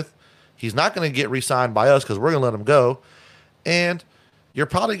begin with, he's not going to get re-signed by us because we're going to let him go. And you're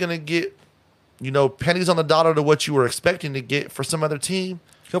probably going to get, pennies on the dollar to what you were expecting to get for some other team.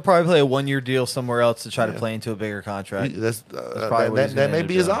 He'll probably play a 1-year deal somewhere else to try to play into a bigger contract. That may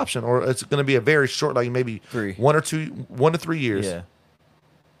be his option, or it's going to be a very short, like maybe 1 to 3 years.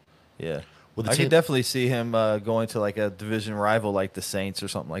 Yeah. I could definitely see him going to like a division rival like the Saints or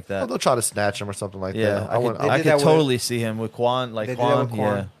something like that. Well, they'll try to snatch him or something like that. Yeah, I could totally see him with Quan. Like Quan,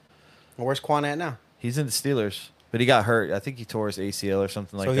 yeah. Well, where's Quan at now? He's in the Steelers, but he got hurt. I think he tore his ACL or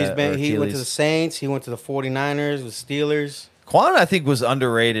something like that. So he went to the Saints. He went to the 49ers with Steelers. Quan, I think, was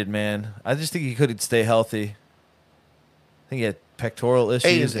underrated, man. I just think he could stay healthy. I think he had pectoral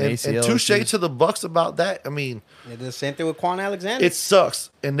issues and ACL and touche issues. to the Bucs about that. I mean, they did the same thing with Quan Alexander. It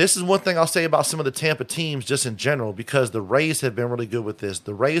sucks. And this is one thing I'll say about some of the Tampa teams just in general, because the Rays have been really good with this.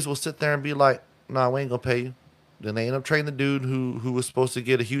 The Rays will sit there and be like, nah, we ain't going to pay you. Then they end up trading the dude who was supposed to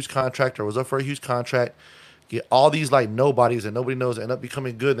get a huge contract or was up for a huge contract, get all these like nobodies that nobody knows end up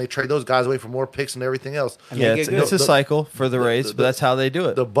becoming good, and they trade those guys away for more picks and everything else. Yeah, it's a cycle for the Rays, but that's how they do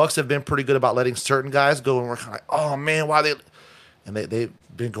it. The Bucs have been pretty good about letting certain guys go, and we're kind of like, oh man, why they? And they've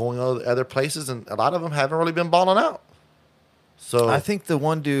been going other places, and a lot of them haven't really been balling out. So I think the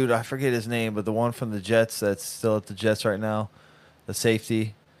one dude, I forget his name, but the one from the Jets that's still at the Jets right now, the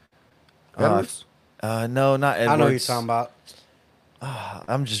safety. Edwards? No, not Edwards. I know who you're talking about.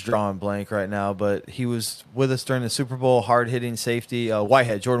 I'm just drawing blank right now, but he was with us during the Super Bowl, hard-hitting safety,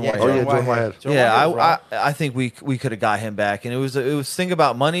 Whitehead, Jordan Whitehead. Jordan Whitehead. I think we could have got him back, and it was thing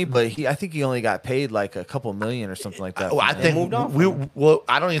about money, but I think he only got paid like a couple million or something like that. I think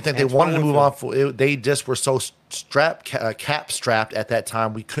I don't even think they wanted to move on. They just were so cap strapped at that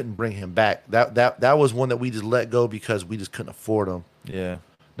time. We couldn't bring him back. That was one that we just let go because we just couldn't afford him. Yeah,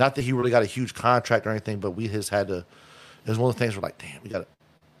 not that he really got a huge contract or anything, but we just had to. It was one of the things we're like, damn, we got to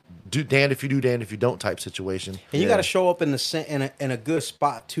do damned if you do, damned if you don't type situation. And you got to show up in a good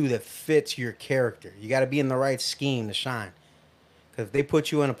spot, too, that fits your character. You got to be in the right scheme to shine. Because if they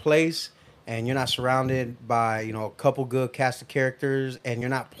put you in a place and you're not surrounded by, a couple good cast of characters and you're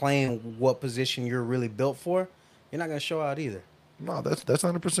not playing what position you're really built for, you're not going to show out either. No, that's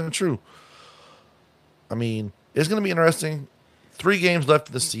 100% true. I mean, it's going to be interesting. 3 games left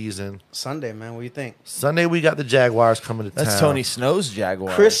of the season. Sunday, man. What do you think? Sunday, we got the Jaguars coming to town. That's Tony Snow's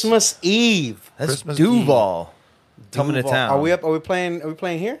Jaguars. Christmas Eve. That's Christmas Duval coming to town. Are we up? Are we playing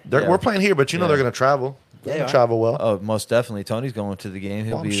here? We're playing here, but they're going to travel. They're going to travel well. Oh, most definitely. Tony's going to the game.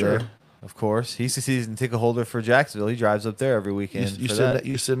 He'll be there. Of course. He's the season ticket holder for Jacksonville. He drives up there every weekend.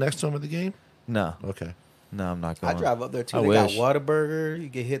 You sit next to him at the game? No. Okay. No, I'm not going. I drive up there too. They got Whataburger. You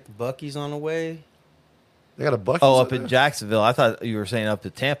can hit the Buc-ee's on the way. They got a Buc-ee's. Oh, up in Jacksonville. I thought you were saying up to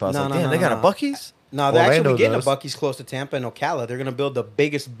Tampa. I was like, damn, they got a Buc-ee's? No, they're actually getting a Buc-ee's close to Tampa and Ocala. They're going to build the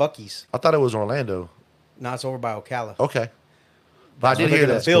biggest Buc-ee's. I thought it was Orlando. No, it's over by Ocala. Okay. But I did hear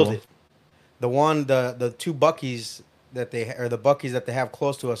that. Build it. The 2 Buc-ee's that the Buc-ee's that they have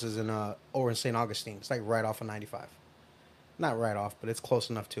close to us is over in St. Augustine. It's like right off of 95. Not right off, but it's close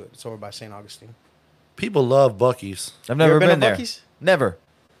enough to it. It's over by St. Augustine. People love Buc-ee's. I've never been there. Buc-ee's? Never.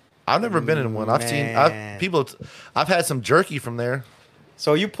 I've never been in one. I've had some jerky from there.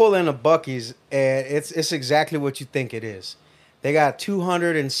 So you pull in a Buc-ee's, and it's exactly what you think it is. They got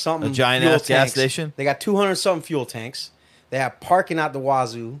 200 and something. A giant ass gas station. They got 200 something fuel tanks. They have parking out the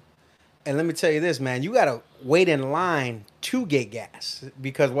wazoo. And let me tell you this, man, you got to wait in line to get gas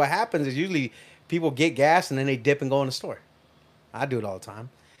because what happens is usually people get gas and then they dip and go in the store. I do it all the time.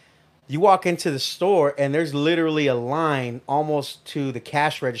 You walk into the store, and there's literally a line almost to the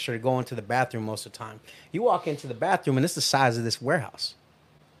cash register to go into the bathroom most of the time. You walk into the bathroom, and it's the size of this warehouse.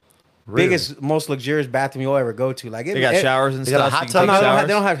 Really? Biggest, most luxurious bathroom you'll ever go to. Like they got showers and stuff. Hot tub. No, they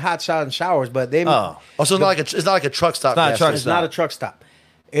don't have hot showers, but they. So it's not like a truck stop. It's not a truck stop.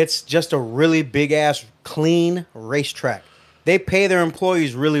 It's just a really big ass, clean racetrack. They pay their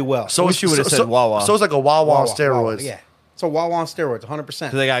employees really well. So you would have said Wawa. So it's like a Wawa on steroids. Yeah. So Wawa on steroids, 100%.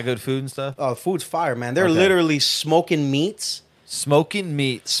 Do they got good food and stuff? Oh, the food's fire, man. They're literally smoking meats. Smoking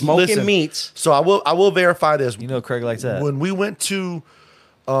meats. So I will verify this. You know Craig likes that. When we went to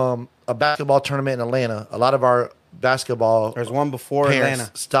a basketball tournament in Atlanta, a lot of our basketball there's one before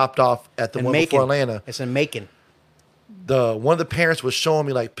Atlanta stopped off at the one before Atlanta. It's in Macon. One of the parents was showing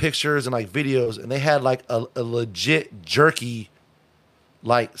me like pictures and like videos, and they had like a legit jerky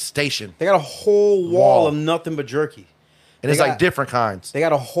like station. They got a whole wall of nothing but jerky. And it's like different kinds. They got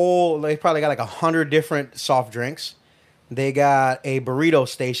they probably got like 100 different soft drinks. They got a burrito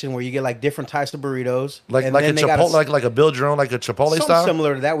station where you get like different types of burritos. Like a Chipotle, like a build your own, like a Chipotle style?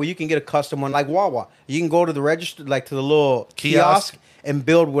 Similar to that, where you can get a custom one like Wawa. You can go to the register, like to the little kiosk and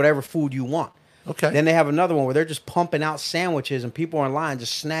build whatever food you want. Okay. Then they have another one where they're just pumping out sandwiches and people are in line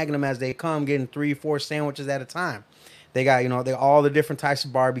just snagging them as they come, getting 3-4 sandwiches at a time. They got, they all the different types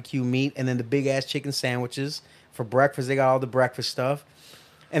of barbecue meat and then the big ass chicken sandwiches. For breakfast, they got all the breakfast stuff.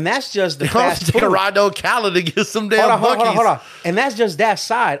 And that's just the fast food. Take a ride to Ocala to get some damn Buc-ee's. Hold on. And that's just that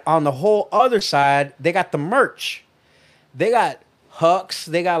side. On the whole other side, they got the merch. They got Hucks.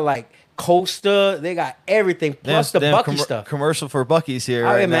 They got like Costa. They got everything. Plus the Buc-ee stuff. Commercial for Buc-ee's here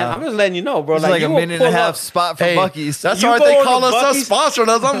right man, now. I'm just letting you know, bro. It's like a minute and a half spot for Buc-ee's. That's why they call us sponsoring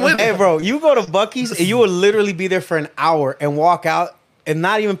us. I'm with Hey, bro, you go to Buc-ee's and you will literally be there for an hour and walk out and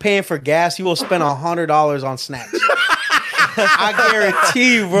not even paying for gas. You will spend $100 on snacks. I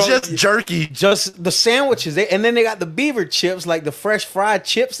guarantee you, bro. Just jerky. Just the sandwiches. And then they got the beaver chips, like the fresh fried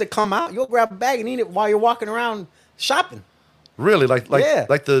chips that come out. You'll grab a bag and eat it while you're walking around shopping. Really? Yeah.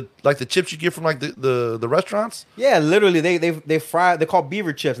 like the chips you get from like the restaurants? Yeah, literally, they fry. They're called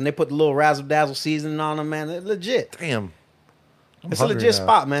beaver chips, and they put the little razzle dazzle seasoning on them. Man, they're legit. Damn. It's a legit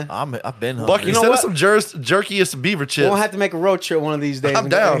spot, man. I've been hungry. Bucky, You know send what? us some jerky and some beaver We're chips. gonna have to make a road trip one of these days. I'm We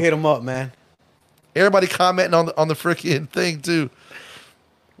gotta down. hit them up, man. Everybody commenting on the freaking thing too.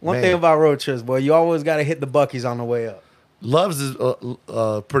 One Man. thing about road trips, boy, you always gotta hit the Buc-ee's on the way up. Loves is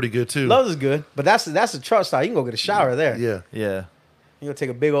pretty good too. Love's is good, but that's a truck stop. You can go get a shower there. Yeah. Yeah. You go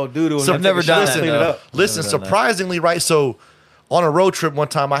take a big old doo-doo and So then I've never take a shower, done that, clean it though. up. Listen, Never done that. surprisingly, right? So on a road trip one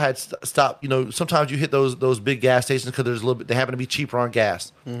time, I had stopped. You know, sometimes you hit those big gas stations because there's a little bit. They happen to be cheaper on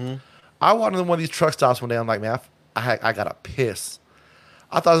gas. Mm-hmm. I wanted one of these truck stops one day. I'm like, man, I got a piss.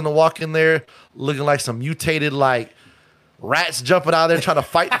 I thought I was gonna walk in there looking like some mutated like rats jumping out of there trying to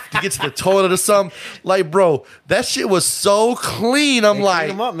fight to get to the toilet or something. Like, bro, that shit was so clean. I'm Hey, like,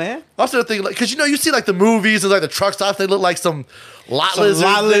 clean them up, man. I was thinking, like, because you see like the movies and like the truck stops, they look like some lot lizards.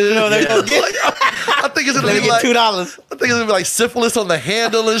 lot lizards, you know, they gonna get- Like, I think it's gonna Let me be get like $2. I think it's gonna be like syphilis on the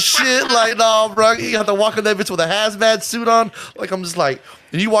handle and shit. Like, no, bro, you have to walk in that bitch with a hazmat suit on. Like, I'm just like,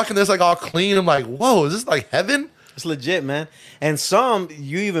 and you walk in there, it's like all clean. I'm like, whoa, is this like heaven? It's legit, man. And some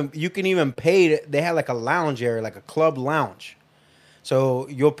you can even pay. They have like a lounge area, like a club lounge. So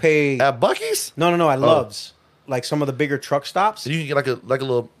you'll pay. At Buc-ee's? No, at Love's. Like some of the bigger truck stops. So you can get like a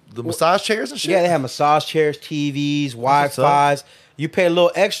little the massage chairs and shit. Yeah, they have massage chairs, TVs, what's up. Wi-Fi's. You pay a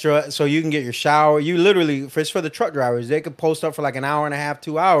little extra so you can get your shower. You literally, it's for the truck drivers. They could post up for like an hour and a half,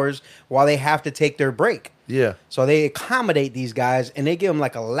 2 hours while they have to take their break. Yeah. So they accommodate these guys and they give them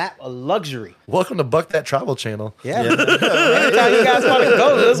like a lap of luxury. Welcome to Buc That Travel Channel. Yeah. Anytime you guys want to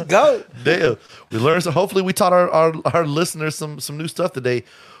go, let's go. Damn. We learned. So hopefully we taught our listeners some new stuff today.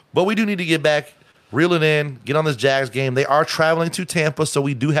 But we do need to get back, reel it in, get on this Jags game. They are traveling to Tampa, so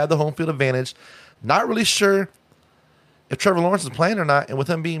we do have the home field advantage. Not really sure if Trevor Lawrence is playing or not. And with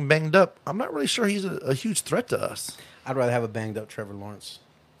him being banged up, I'm not really sure he's a huge threat to us. I'd rather have a banged up Trevor Lawrence.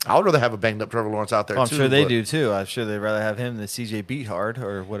 I would rather have a banged up Trevor Lawrence out there, I'm too. sure they but do too. I'm sure they'd rather have him than CJ Beathard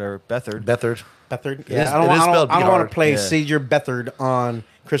or whatever Bethard. Bethard. Bethard? It is I don't spelled want Beathard. to play Yeah. Caesar Bethard on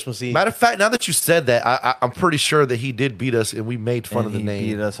Christmas Eve. Matter of fact, now that you said that, I'm pretty sure that he did beat us and we made fun of the he name.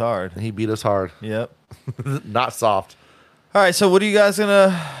 beat us hard. And he beat us hard. Yep. Not soft. All right. So what are you guys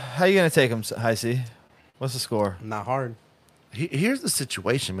how you gonna take him, High C? What's the score? Not hard. Here's the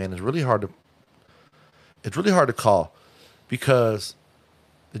situation, man. It's really hard to call because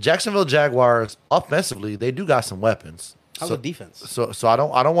the Jacksonville Jaguars offensively, they do got some weapons. How's the defense? So I don't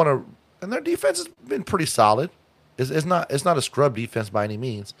want to, and their defense has been pretty solid. It's not a scrub defense by any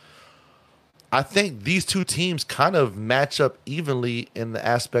means. I think these two teams kind of match up evenly in the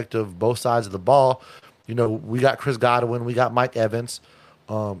aspect of both sides of the ball. You know, we got Chris Godwin, we got Mike Evans.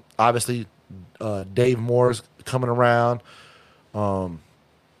 Obviously, Dave Moore's coming around. Our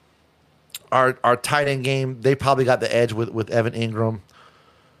tight end game, they probably got the edge with Evan Ingram.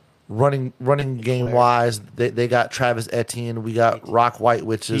 Running game wise, they got Travis Etienne. We got Rock White,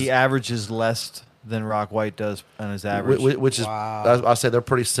 which is He averages less than Rock White does on his average. which is Wow. I'll say they're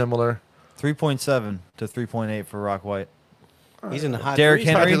pretty similar. 3.7 to 3.8 for Rock White. He's in the high Derrick threes.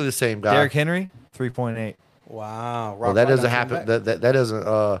 Henry, Practically the same guy. Derrick Henry, 3.8. Wow. Well, that doesn't happen. That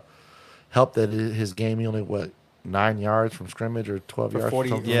doesn't help that his game. He only 9 yards from scrimmage or 12 for yards. 40.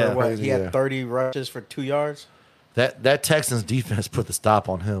 Something Yeah. crazy, He had 30 rushes for 2 yards. That Texans defense put the stop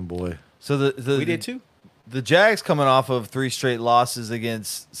on him, boy. So We did too. The Jags coming off of 3 straight losses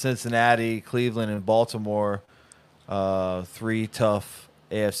against Cincinnati, Cleveland, and Baltimore. 3 tough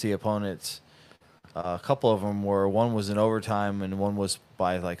AFC opponents. A couple of them one was in overtime and one was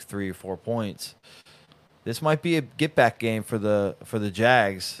by like 3 or 4 points. This might be a get-back game for the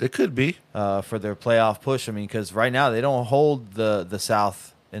Jags It could be. for their playoff push. I mean, because right now they don't hold the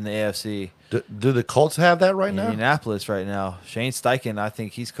South in the AFC. Do the Colts have that right now? Indianapolis right now. Shane Steichen, I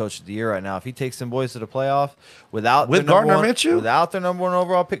think he's coach of the year right now. If he takes them boys to the playoff without With their number Gardner one- Minshew? without their number 1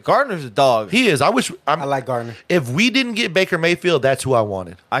 overall pick, Gardner's a dog. He is. I like Gardner. If we didn't get Baker Mayfield, that's who I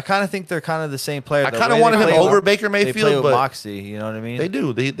wanted. I kind of think they're kind of the same player. I The kinda way wanted they him play over with- Baker They play Mayfield, with but moxie. You know what I mean? they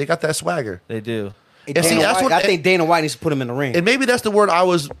do. They got that swagger. They do. And see, that's what I think Dana White needs to put him in the ring. And maybe that's the word I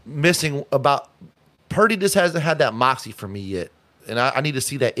was missing about Purdy. Just hasn't had that moxie for me yet, and I need to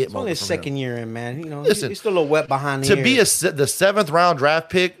see that it It's only moment his from second him. year in, man. You know, Listen, he's still a little wet behind the To ears. be the 7th round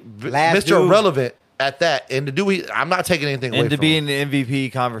draft pick, Last Mr. dude. Relevant at that, and to do I'm not taking anything away And to from be him. in the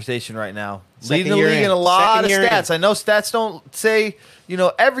MVP conversation right now. Second Leading the year league in. in a lot Second of year in. stats. I know stats don't say,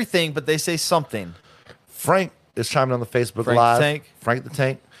 everything, but they say something. Frank is chiming on the Facebook Frank Live. the Tank. Frank the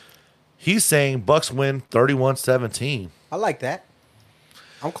Tank. He's saying Bucks win 31-17. I like that.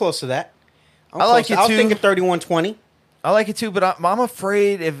 I'm close to that. I like close. it I was too. thinking 31-20. I like it too, but I'm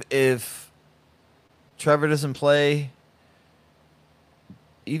afraid if Trevor doesn't play,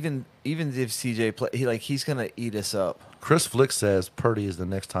 even if CJ play, he's gonna eat us up. Chris Flick says Purdy is the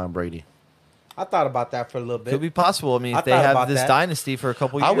next Tom Brady. I thought about that for a little bit. Could be possible. I mean, I if they thought have about this that. dynasty for a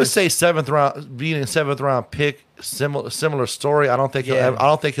couple years. I would say seventh round pick. Similar story. I don't think Yeah. I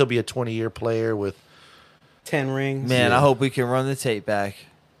don't think he'll be a 20-year player with. 10 rings. Man, I hope we can run the tape back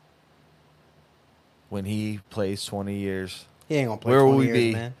when he plays 20 years. He ain't gonna play Where 20 will we years,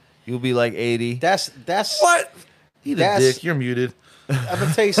 be? man. You'll be like 80. That's What? Eat a That's- dick. You're muted. I'm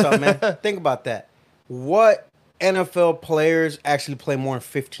gonna tell you something, man. Think about that. What NFL players actually play more than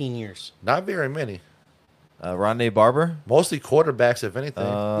 15 years? Not very many. Rondé Barber? Mostly quarterbacks, if anything.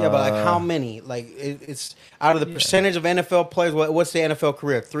 Yeah, but like how many? Like it's out of the percentage of NFL players. What's the NFL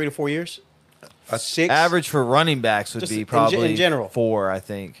career? 3 to 4 years? 6. Average for running backs would Just be in probably in general. 4, I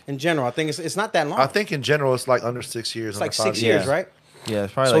think. In general, I think it's not that long. I think in general it's like under 6 years. it's like under 6 5 years, Yeah. right? Yeah,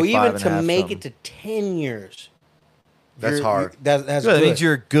 it's probably So like 5 even and a to half, make something. it to 10 years, That's hard. That's Good, good. that means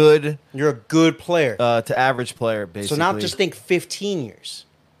you're good You're a good player. to average player, basically. So now just think 15 years.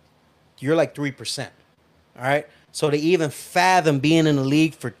 You're like 3%. All right? So to even fathom being in the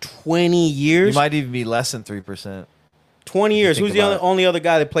league for 20 years. You might even be less than 3%. 20 years. think Who's the about it. only other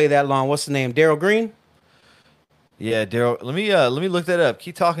guy that played that long? What's the name? Daryl Green? Yeah, Daryl. Let me look that up.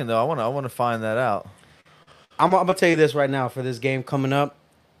 Keep talking though. I want to find that out. I'm going to tell you this right now for this game coming up.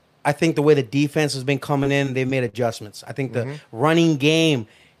 I think the way the defense has been coming in, they've made adjustments. I think the running game,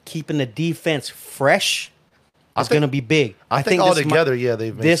 keeping the defense fresh, is going to be big. I think this altogether, might- yeah,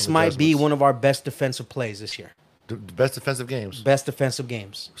 they've made This some might be adjustments. one of our best defensive plays this year. The best defensive games. Best defensive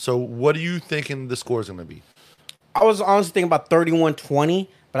games. So what do you thinking the score is going to be? I was honestly thinking about 31-20,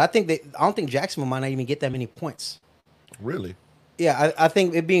 but I don't think Jacksonville might not even get that many points. Really? Yeah, I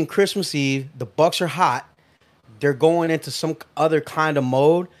think it being Christmas Eve, the Bucs are hot. They're going into some other kind of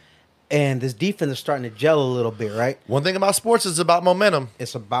mode, and this defense is starting to gel a little bit, right? One thing about sports is about momentum.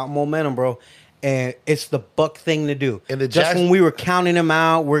 It's about momentum, bro. And it's the Buck thing to do. And the Just Jackson- when we were counting them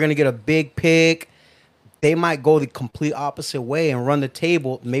out, we're going to get a big pick. They might go the complete opposite way and run the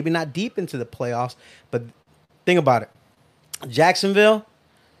table, maybe not deep into the playoffs, but think about it. Jacksonville,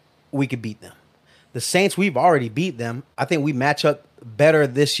 we could beat them. The Saints, we've already beat them. I think we match up better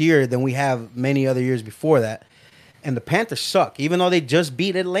this year than we have many other years before that. And the Panthers suck, even though they just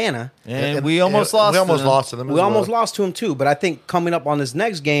beat Atlanta. And we almost lost. We almost to them. lost to them. We almost lost to them too, but I think coming up on this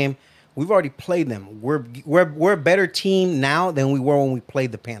next game, we've already played them. We're a better team now than we were when we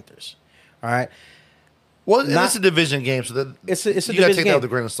played the Panthers. All right, Well, Not- it's a division game, so that it's a you got to division take game that with a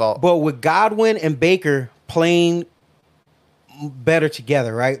grain of salt. But with Godwin and Baker playing better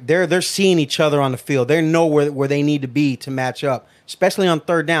together, right? They're seeing each other on the field. They know where they need to be to match up, especially on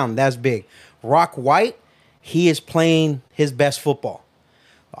third down. That's big. Rock White, he is playing his best football.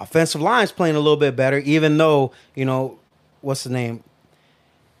 Offensive line's playing a little bit better, even though, what's the name?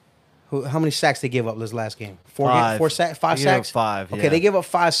 How many sacks they gave up this last game? 5. Five They gave up sacks? 5, Okay, yeah. they gave up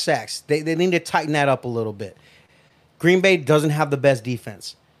 5 sacks. They need to tighten that up a little bit. Green Bay doesn't have the best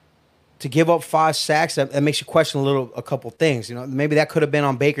defense. To give up 5 sacks, that makes you question a couple things. Maybe that could have been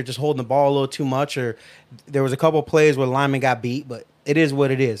on Baker just holding the ball a little too much, or there was a couple of plays where the lineman got beat, but it is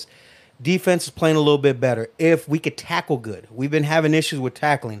what it is. Defense is playing a little bit better. If we could tackle good. We've been having issues with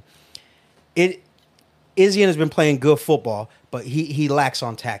tackling. Izzian has been playing good football, but he lacks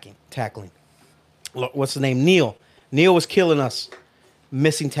on tackling. What's the name? Neal. Neal was killing us,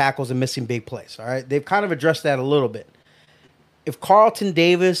 missing tackles and missing big plays. All right, they've kind of addressed that a little bit. If Carlton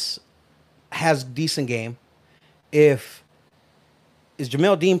Davis has a decent game, is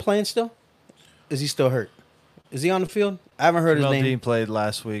Jamel Dean playing still? Is he still hurt? Is he on the field? I haven't heard his Mel name. Dean played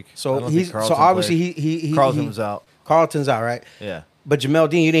last week. I So don't he's think Carlton obviously played. he Carlton was out. Carlton's out, right? Yeah. But Jamel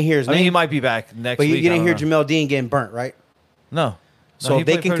Dean, you didn't hear his I name. mean, he might be back next but you week. didn't I hear don't know. Jamel Dean getting burnt, right? No. So he if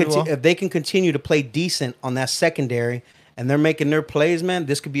they played can pretty well. if they can continue to play decent on that secondary and they're making their plays, man,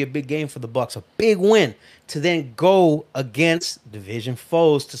 this could be a big game for the Bucs. A big win to then go against division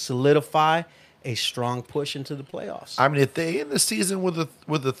foes to solidify a strong push into the playoffs. I mean, if they end the season with a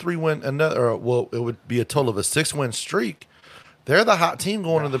 3-win, it would be a total of a 6-win streak. They're the hot team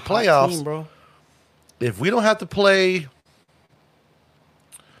going to the Hot playoffs. team, bro. If we don't have to play,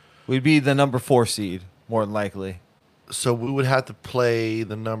 We'd be the number 4 seed, more than likely. so we would have to play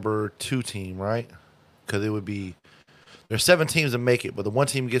the number 2 team, right? Because it would be there's 7 teams that make it, but the one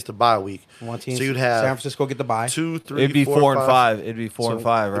team gets the bye week. One team. So you'd have San Francisco get the bye. 2, 3, It'd be 4, 4 and 5. It'd be 4 So and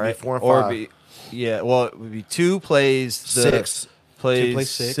 5, it'd be right? 4 and Or 5. it'd be, well, it would be 2 plays 6. plays plays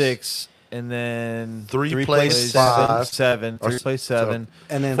 6. 6, and then 3 Three plays plays 5. 7. 3 Or plays 7.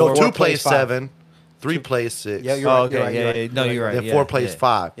 and then No, four 2 plays plays 5. 7. 3 plays 6. Yeah, you're Oh, right. okay. You're right, Yeah, you're right, yeah. you're No, right. you're right. Then Yeah, 4 plays yeah.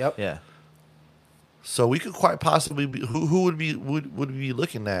 5. Yep. Yeah. So we could quite possibly be who would we be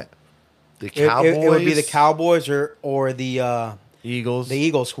looking at? The It, Cowboys. it would be the Cowboys or the Eagles.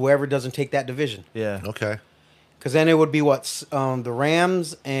 Eagles, whoever doesn't take that division. Yeah. Okay. Because then it would be the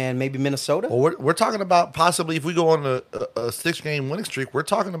Rams and maybe Minnesota. Well, we're talking about possibly if we go on a 6-game winning streak, we're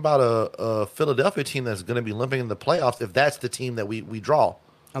talking about a Philadelphia team that's going to be limping in the playoffs if that's the team that we draw.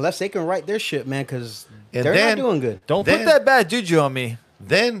 Unless they can right their shit, man, because And they're then- not doing good. Don't Then- put that bad juju on me.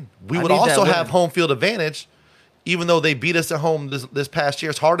 Then we I would need that also win. have home field advantage, even though they beat us at home this past year.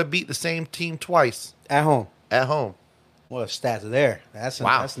 It's hard to beat the same team twice At home. at home. Well, stats are there. That's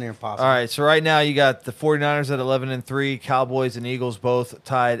Wow. near impossible. All right, so right now you got the 49ers at 11-3, Cowboys and Eagles both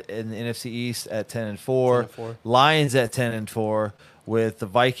tied in the NFC East at 10-4, 10-4. Lions at 10-4, with the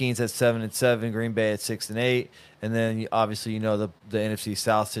Vikings at 7-7, Green Bay at 6-8, and then obviously the NFC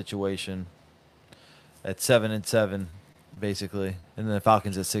South situation at 7-7, basically, and then the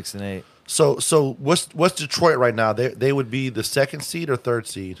Falcons at 6-8. So what's Detroit right now? They would be the 2nd seed or 3rd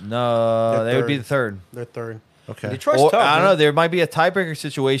seed? No, They're they would be third. the third. They're third. Okay. Detroit's Or, tough. I don't man. know. There might be a tiebreaker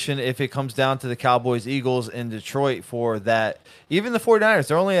situation if it comes down to the Cowboys, Eagles, and Detroit for that. Even the 49ers,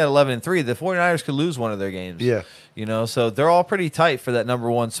 they're only at 11-3. The 49ers could lose one of their games. Yeah. So they're all pretty tight for that number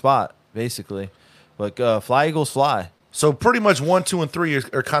 1 spot, basically. But fly, Eagles, fly. So pretty much 1, 2, and 3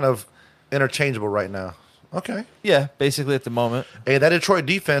 are kind of interchangeable right now. Okay. Yeah, basically at the moment. Hey, that Detroit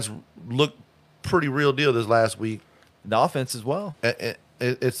defense looked pretty real deal this last week. The offense as well.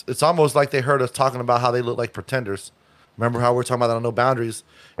 It's almost like they heard us talking about how they look like pretenders. Remember how we were talking about that on No Boundaries,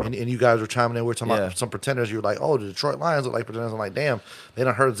 and you guys were chiming in. We were talking about some pretenders. You were like, "Oh, the Detroit Lions look like pretenders." I'm like, "Damn!" They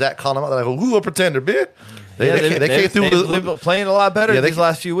done heard Zach calling them out. They're like, "Who a pretender, bitch?" They came through. They've been playing a lot better these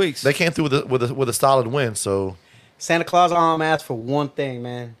last few weeks. They came through with a solid win. So Santa Claus, I'm asked for one thing,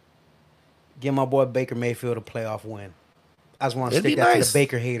 man. Give my boy Baker Mayfield a playoff win. I just want to It'd be stick that to nice. the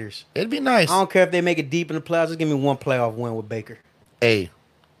Baker haters. it'd be nice. I don't care if they make it deep in the playoffs. Just give me one playoff win with Baker. Hey,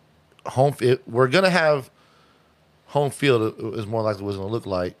 we're gonna have home field is more likely what it's gonna look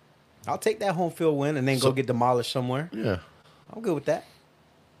like. I'll take that home field win and then go get demolished somewhere. Yeah. I'm good with that.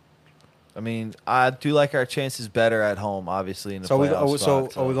 I mean, I do like our chances better at home, obviously, in the playoff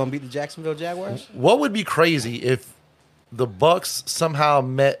spot. Are we gonna beat the Jacksonville Jaguars? What would be crazy if the Bucks somehow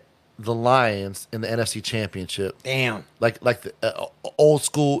met the Lions in the NFC Championship? Damn. Like the old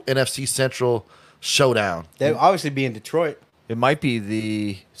school NFC Central showdown. They'll obviously be in Detroit. It might be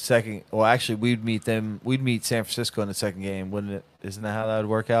the second. Well, actually, we'd meet them. We'd meet San Francisco in the second game, wouldn't it? Isn't that how that would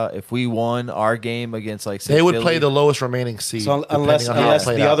work out? If we won our game against say, They would Philly, play the lowest remaining seed. So unless depending on how it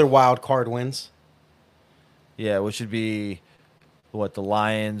played the out. other wild card wins. yeah, which would be the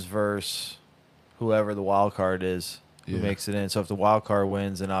Lions versus whoever the wild card is who Yeah. makes it in. So if the wild card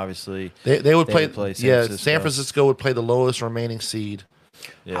wins, then obviously They would play. San San Francisco would play the lowest remaining seed.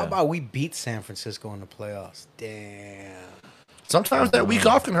 Yeah. How about we beat San Francisco in the playoffs? Damn. Sometimes that week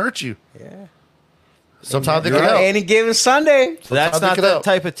off can hurt you. Yeah. Sometimes it can help. Any given Sunday. So that's Sometimes it not could that help.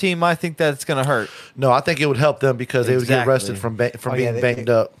 type of team I think that's going to hurt. No, I think it would help them because they would get Exactly. rested from Oh, being yeah, banged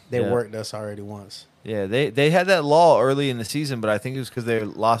up. They Yeah. worked us already once. Yeah, they had that law early in the season, but I think it was because they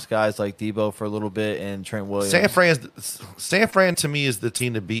lost guys like Debo for a little bit and Trent Williams. San Fran to me is the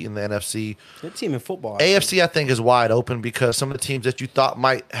team to beat in the NFC. Good team in football. AFC I think is wide open because some of the teams that you thought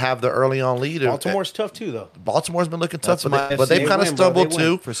might have the early on lead. Baltimore's tough too, though. Baltimore's been looking tough, That's my but they've FC. kind of They win, bro. stumbled They too.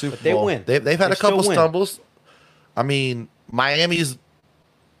 win. for Super But they Bowl. win. They've had They a couple still win. stumbles. I mean, Miami's.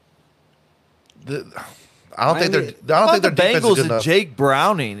 I don't think their the defense is Bengals good and enough. Jake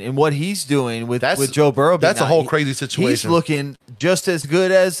Browning and what he's doing with Joe Burrow. That's a now. whole crazy situation. He's looking just as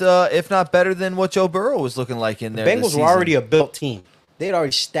good as, if not better than what Joe Burrow was looking like in there. this Bengals were season. already a built team. They'd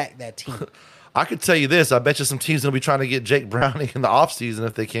already stacked that team. I could tell you this. I bet you some teams will be trying to get Jake Browning in the offseason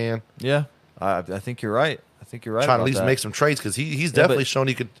if they can. Yeah, I think you're right. I think you're right. Trying to about at least that. make some trades because he's Yeah, definitely but- shown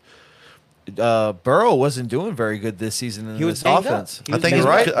he could. Burrow wasn't doing very good this season in He was this banged up. offense. He was I think banged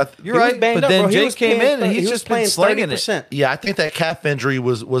you're right. up. You're He was right. banged But up, then bro. He Jake was came playing- in and he he's was just been playing slinging it. 30%. Yeah, I think that calf injury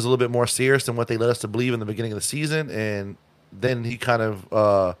was a little bit more serious than what they led us to believe in the beginning of the season, and then he kind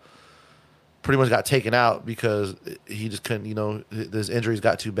of pretty much got taken out because he just couldn't. His injuries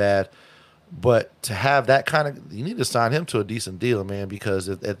got too bad. But to have that kind of, you need to sign him to a decent deal, man, because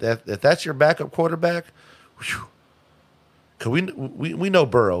if that's your backup quarterback, because we know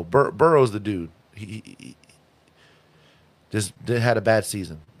Burrow. Burrow's the dude. He just had a bad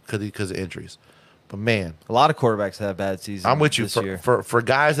season because of injuries. But man, A lot of quarterbacks have bad seasons. I'm with you this year. for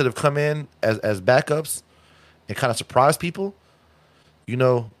guys that have come in as backups and kind of surprise people.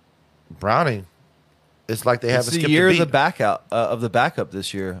 Browning It's like they haven't It's the skipped year a of beat. the backup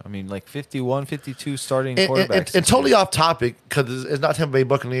this year. I mean, like 51, 52 starting quarterbacks. And totally off topic because it's not Tampa Bay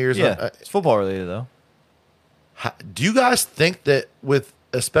Buccaneers. Yeah, it's football related though. Do you guys think that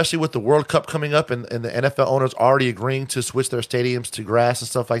especially with the World Cup coming up and the NFL owners already agreeing to switch their stadiums to grass and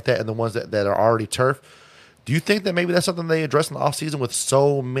stuff like that, and the ones that are already turf, do you think that maybe that's something they address in the offseason with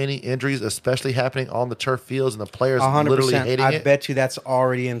so many injuries, especially happening on the turf fields and the players 100%. literally hating it? I bet you that's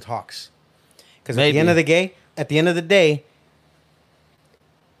already in talks. Because at the end of the day,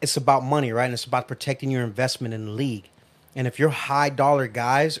 it's about money, right? And it's about protecting your investment in the league. And if you're high dollar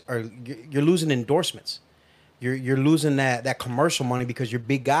guys, you're losing endorsements. You're losing that commercial money because your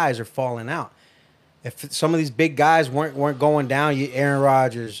big guys are falling out. If some of these big guys weren't going down, Aaron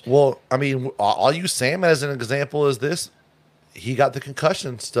Rodgers. Well, I mean, I'll use Sam as an example as this. He got the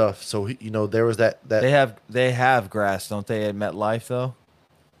concussion stuff, so there was that. They have grass, don't they? At MetLife though,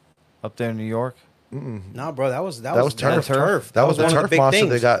 up there in New York. No, bro, that was turf. That was one the of turf big monster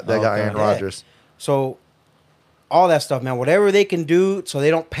things. that got Aaron Yeah. Rodgers. So all that stuff, man. Whatever they can do, so they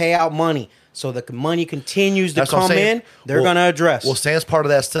don't pay out money. So the money continues to That's what I'm come saying. in. They're going to address. Well, Sam's part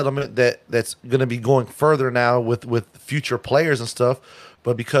of that settlement that's going to be going further now with future players and stuff.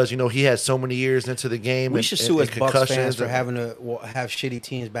 But because he had so many years into the game, we should sue as Bucs concussions fans for and- having to have shitty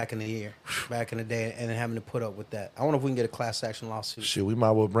teams back in the day, and then having to put up with that. I wonder if we can get a class action lawsuit. Shit, we might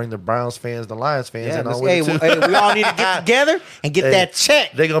well bring the Browns fans, the Lions fans, in on with hey, it too. we all need to get together and get that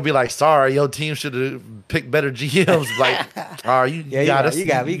check. They're gonna be like, "Sorry, your team should have picked better GMs." Like, all right, you got us. You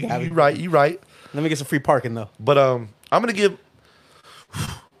got me. You right. Let me get some free parking though. But I'm gonna give.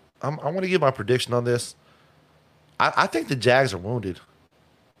 I want to give my prediction on this. I think the Jags are wounded.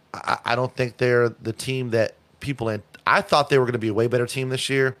 I don't think they're the team that I thought they were going to be a way better team this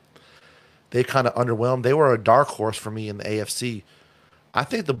year. They kind of underwhelmed. They were a dark horse for me in the AFC. I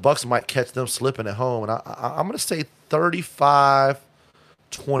think the Bucs might catch them slipping at home, and I'm going to say 35-21.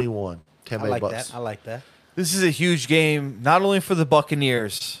 Tampa Bay Bucs. I like that. This is a huge game, not only for the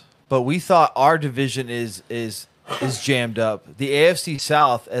Buccaneers, but we thought our division is jammed up. The AFC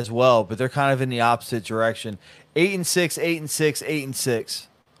South as well, but they're kind of in the opposite direction. 8-6, 8-6, 8-6.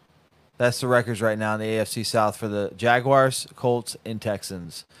 That's the records right now in the AFC South for the Jaguars, Colts, and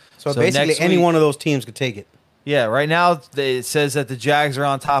Texans. So basically, next any week- one of those teams could take it. Yeah, right now it says that the Jags are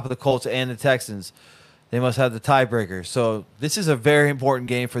on top of the Colts and the Texans. They must have the tiebreaker. So this is a very important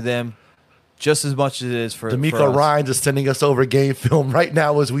game for them, just as much as it is for D'Amico us. Ryans is sending us over game film right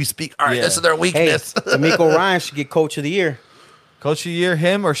now as we speak. All right, Yeah. this is their Hey, weakness. D'Amico Ryan should get Coach of the Year. Coach of the Year,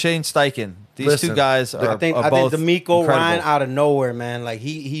 him or Shane Steichen? These Listen, two guys are I think both D'Amico incredible. Ryan out of nowhere, man. Like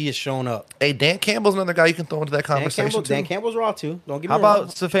he has shown up. Hey, Dan Campbell's another guy you can throw into that conversation Dan too. Campbell's raw too. Don't get me How wrong. about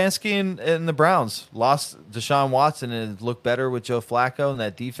Stefanski and the Browns? Lost Deshaun Watson and looked better with Joe Flacco and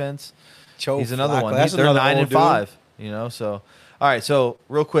that defense. Joe He's another Flacco. one. That's They're another 9-5. old So all right. So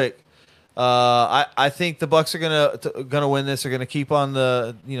real quick, I think the Bucs are gonna win this. They're gonna keep on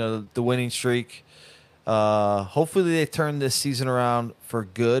the winning streak. Hopefully they turn this season around for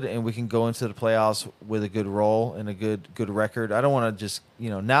good, and we can go into the playoffs with a good roll and a good record. I don't want to just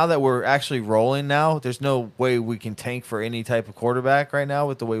now that we're actually rolling now, there's no way we can tank for any type of quarterback right now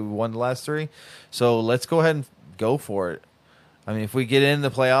with the way we won the last three. So let's go ahead and go for it. I mean, if we get in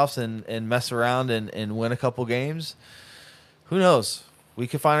the playoffs and mess around and win a couple games, who knows? We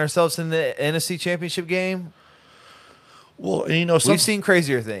could find ourselves in the NFC Championship game. Well, and We've seen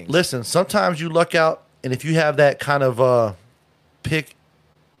crazier things. Listen, sometimes you luck out, and if you have that kind of pick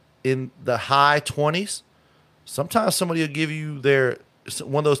in the high 20s, sometimes somebody will give you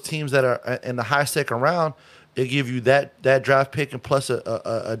one of those teams that are in the high second round. They'll give you that draft pick and plus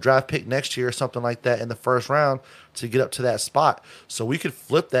a draft pick next year or something like that in the first round to get up to that spot. So we could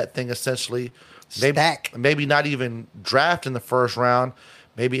flip that thing essentially. Maybe not even draft in the first round.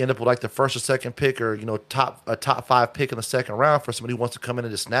 Maybe end up with like the first or second pick, or a top 5 pick in the second round for somebody who wants to come in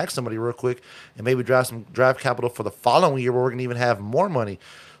and just snag somebody real quick, and maybe draft some draft capital for the following year where we're going to even have more money.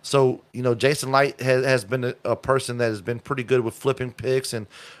 So Jason Light has been a person that has been pretty good with flipping picks and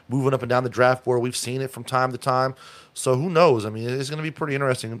moving up and down the draft board. We've seen it from time to time. So who knows? I mean, it's going to be pretty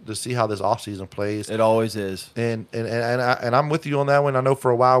interesting to see how this offseason plays. It always is. And I'm with you on that one. I know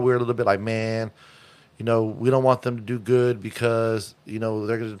for a while we were a little bit like, man, we don't want them to do good because, they're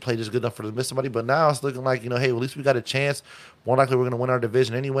going to play just good enough for to miss somebody. But now it's looking like, hey, well, at least we got a chance. More likely we're going to win our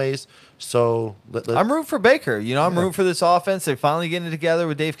division anyways. So I'm rooting for Baker. I'm rooting for this offense. They're finally getting it together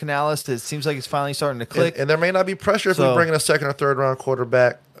with Dave Canales. It seems like it's finally starting to click. And there may not be pressure if we bring in a second or third round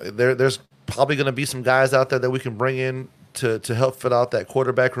quarterback. There's probably going to be some guys out there that we can bring in to help fit out that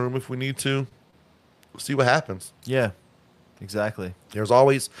quarterback room if we need to. We'll see what happens. Yeah, exactly. There's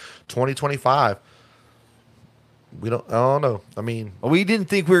always 2025. I don't know. I mean, we didn't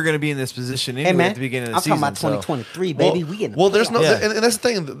think we were going to be in this position anyway Hey man, at the beginning of the I'm season. talking about 2023, baby. We getting there's no, Yeah. and that's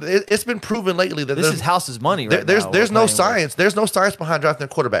the thing. It's been proven lately that This is House's money right there's now. there's we're no playing with. science. There's no science behind drafting a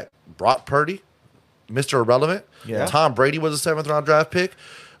quarterback. Brock Purdy, Mr. Irrelevant. Yeah. Tom Brady was a 7th round draft pick.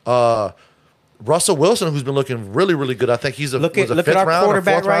 Russell Wilson, who's been looking really, really good. I think he's Look was at a 5th our round or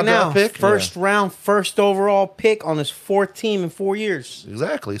quarterback 4th right round now. draft pick. First round, first overall pick on his 4th team in 4 years.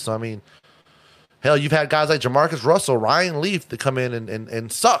 Exactly. So I mean, hell, you've had guys like Jamarcus Russell, Ryan Leaf to come in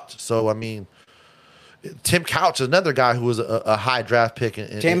and sucked. So I mean, Tim Couch is another guy who was a high draft pick.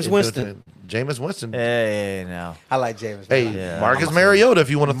 Jameis Winston. Jameis Winston. Hey, now. I like James. Hey, Yeah. Marcus Mariota, if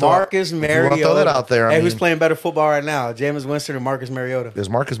you want to throw Marcus Mariota. throw that out there. Hey, who's playing better football right now? Jameis Winston or Marcus Mariota? Is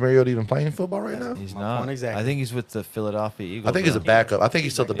Marcus Mariota even playing football right now? He's My not. point exactly. I think he's with the Philadelphia Eagles. I think he's a backup. I think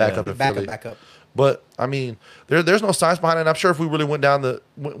he's still the backup in Philly. Backup. But I mean, there's no science behind it. And I'm sure if we really went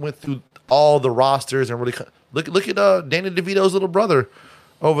through all the rosters and really look at Danny DeVito's little brother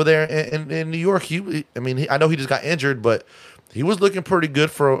over there in New York. I know he just got injured, but he was looking pretty good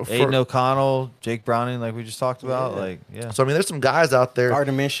for Aiden O'Connell, Jake Browning, like we just talked about. So I mean, there's some guys out there.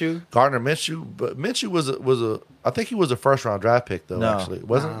 Gardner Minshew, but Minshew was I think he was a 1st round draft pick though. No. Actually,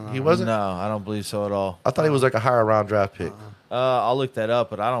 wasn't he? Wasn't? No, I don't believe so at all. I thought he was like a higher round draft pick. I'll look that up,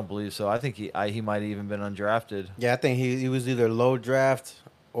 but I don't believe so. I think he might have even been undrafted. Yeah, I think he was either low draft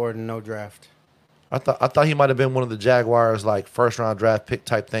or no draft. I thought he might have been one of the Jaguars like 1st round draft pick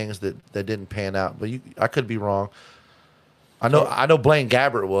type things that didn't pan out. But I could be wrong. I know Blaine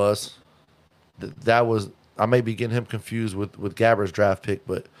Gabbert was. That was, I may be getting him confused with Gabbert's draft pick,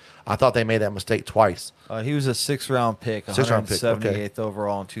 but I thought they made that mistake twice. He was a 6th round pick, 6th-round pick, 178th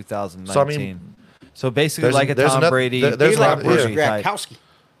overall in 2019. So I mean, so basically like a Tom Brady. There's He's like another, Bruce yeah. Gradkowski.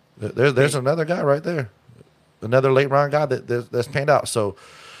 There's another guy right there, another late round guy that's panned out. So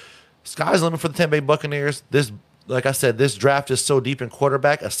sky's the limit for the Tampa Bay Buccaneers. Like I said, this draft is so deep in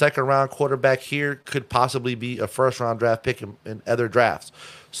quarterback. A 2nd round quarterback here could possibly be a 1st round draft pick in other drafts.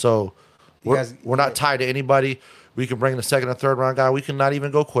 So we're not tied to anybody. We can bring the 2nd and 3rd round guy. We can not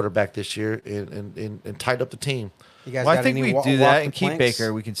even go quarterback this year and tighten up the team. You guys Well, I got think any we do walk that the and keep planks?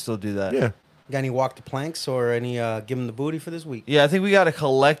 Baker. We can still do that. Yeah. Got any walk the planks or any give him the booty for this week? Yeah, I think we got a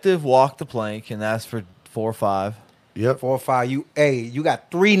collective walk the plank, and that's for 4 or 5. Yep. 4 or 5. You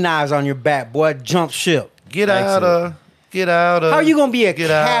got 3 knives on your back, boy. Jump ship. Get out of. How are you gonna be a get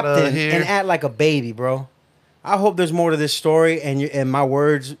outta captain here. and act like a baby, bro? I hope there's more to this story, and my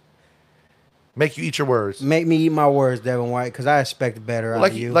words Make you eat your words. make me eat my words, Devin White, because I expect better out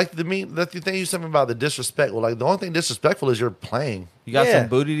of you. Like the thing you said about the disrespect. Well, like the only thing disrespectful is you're playing. You got Yeah. some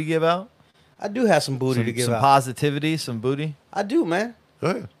booty to give out? I do have some booty to give some out. positivity, some booty? I do, man. Go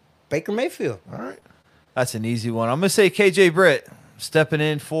ahead. Baker Mayfield. All right. That's an easy one. I'm going to say KJ Britt stepping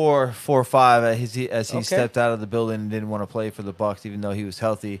in for 4 or 5 as he Okay. stepped out of the building and didn't want to play for the Bucs, even though he was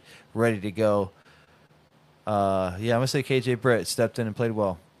healthy, ready to go. I'm going to say KJ Britt stepped in and played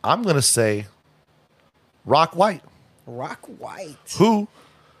well. I'm gonna say Rock White, Rock White. who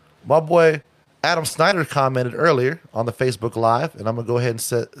my boy Adam Snyder commented earlier on the Facebook Live, and I'm gonna go ahead and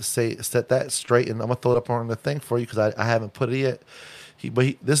set that straight, and I'm gonna throw it up on the thing for you because I haven't put it yet.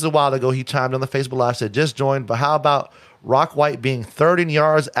 This is a while ago. He chimed on the Facebook Live, said just joined, but how about Rock White being 3rd in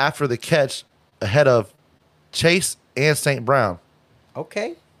yards after the catch, ahead of Chase and St. Brown?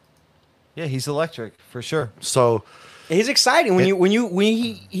 Okay. Yeah, he's electric for sure. So He's exciting when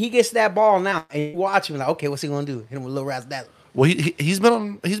he gets that ball now and you watch him like, okay, what's he gonna do? Hit him with a little razzle. well, he's been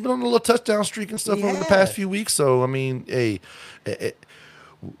on a little touchdown streak and stuff He over the has. past few weeks. So I mean,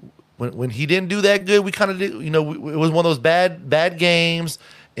 when he didn't do that good, we kind of did. It was one of those bad games.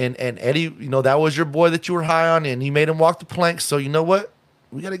 And Eddie, that was your boy that you were high on, and he made him walk the plank. So you know what?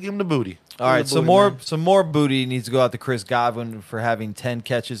 We got to give him the booty. All right, the booty, some more booty needs to go out to Chris Godwin for having 10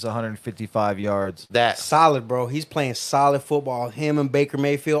 catches, 155 yards. That Solid, bro. He's playing solid football. Him and Baker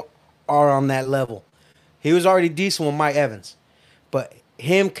Mayfield are on that level. He was already decent with Mike Evans. But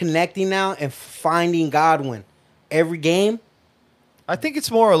him connecting now and finding Godwin every game. I think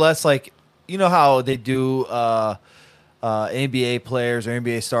it's more or less like, you know how they do NBA players or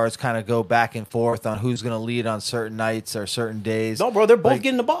NBA stars kind of go back and forth on who's going to lead on certain nights or certain days. No, bro, they're both Like,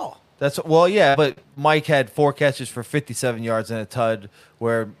 getting the ball. Yeah, but Mike had 4 catches for 57 yards and a tud,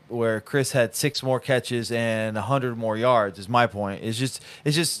 where Chris had 6 more catches and 100 more yards. Is my point. It's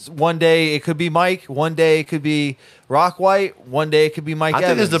just one day it could be Mike, one day it could be Rock White, one day it could be Mike I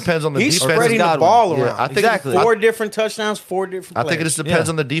think Evans. this depends on the He's defense. spreading the Godwin. ball Yeah, around. I think Exactly. 4 different touchdowns, 4 different I players. think it just depends Yeah.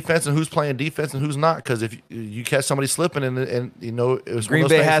 on the defense and who's playing defense and who's not. Because if you catch somebody slipping and it was Green one of those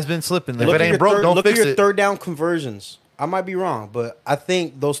Bay things- has been slipping. If lately. it ain't broke, don't look fix at your it. third down conversions. I might be wrong, but I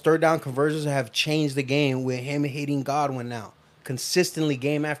think those third down conversions have changed the game with him hitting Godwin now consistently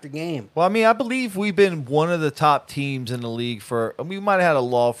game after game. Well, I mean, I believe we've been one of the top teams in the league we might have had a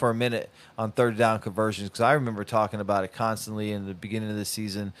lull for a minute on third down conversions because I remember talking about it constantly in the beginning of the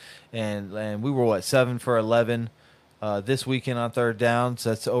season, and we were 7 for 11 this weekend on third down, so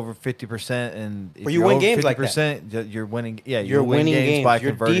that's over 50%. And if you win games like that, you're winning. Yeah, you're winning games by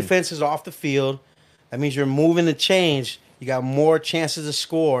your converting. defense is off the field. That means you're moving the change. You got more chances to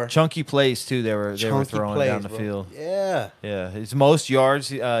score. Chunky plays too. They were throwing down the field. Yeah. His most yards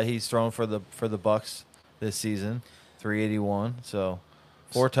he's thrown for the Bucs this season, 381. So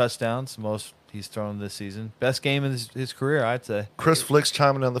 4 touchdowns, most he's thrown this season. Best game in his career, I'd say. Chris Flicks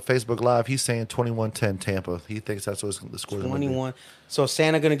chiming on the Facebook Live. He's saying 21-10 Tampa. He thinks that's what the score is. 21. So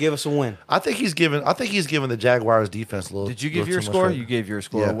Santa going to give us a win. I think he's giving the Jaguars defense a little. Did you give your score? You gave your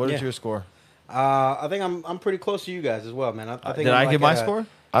score. Yeah. What is your score? I think I'm pretty close to you guys as well, man. I think did I give my score?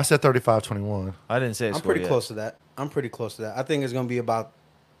 I said 35-21. I didn't say a I'm score pretty yet. close to that. I think it's going to be about,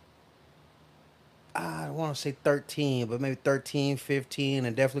 I don't want to say 13, but maybe 13, 15,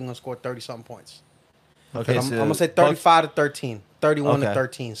 and definitely going to score 30-something points. Okay, I'm going to say 35 to 13, 31 to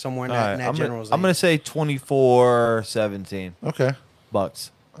 13, somewhere in that general zone. I'm going to say 24-17. Okay. Bucs.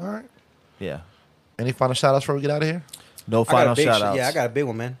 All right. Yeah. Any final shout-outs before we get out of here? No final shout-outs. Yeah, I got a big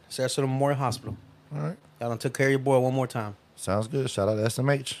one, man. Sarasota Memorial Hospital. All right. Y'all done took care of your boy one more time. Sounds good. Shout out to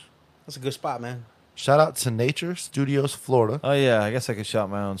SMH. That's a good spot, man. Shout out to Nature Studios, Florida. Oh, yeah. I guess I could shout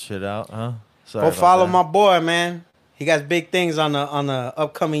my own shit out, huh? Sorry Go follow that. my boy, man. He got big things on the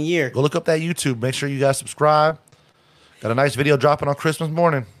upcoming year. Go look up that YouTube. Make sure you guys subscribe. Got a nice video dropping on Christmas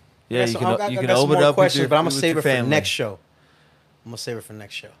morning. Yeah, you I can got some open more up questions, with your, but I'm gonna with save your it for family. next show.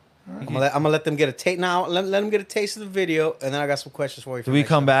 I'm gonna let them get a taste now. Let them get a taste of the video, and then I got some questions for you. Do we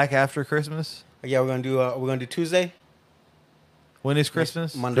come back after Christmas? Yeah, we're gonna do Tuesday. When is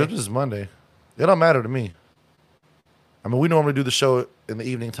Christmas? Monday. Christmas is Monday. It don't matter to me. I mean, we normally do the show in the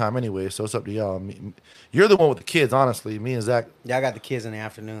evening time anyway, so it's up to y'all. You're the one with the kids, honestly. Me and Zach. Yeah, I got the kids in the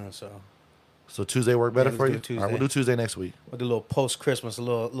afternoon, so Tuesday work better Yeah, for let's you? do All right, we'll do Tuesday next week. we'll do a little post-Christmas, a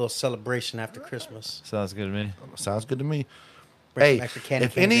little celebration after Christmas. Sounds good to me. Sounds good to me. Bring some Hey, extra candy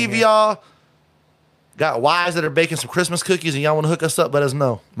if canes any in of here. y'all got wives that are baking some Christmas cookies and y'all want to hook us up, let us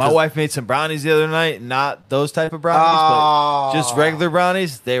know. My wife made some brownies the other night. Not those type of brownies, but just regular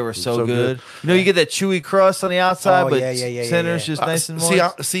brownies. They were so good. You know, you get that chewy crust on the outside, but center's just nice and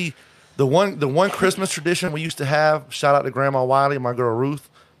moist. See, the one Christmas tradition we used to have. Shout out to Grandma Wiley, my girl Ruth.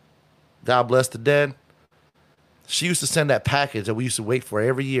 God bless the dead. She used to send that package that we used to wait for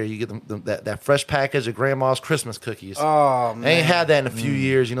every year. You get that fresh package of Grandma's Christmas cookies. Oh man, I ain't had that in a few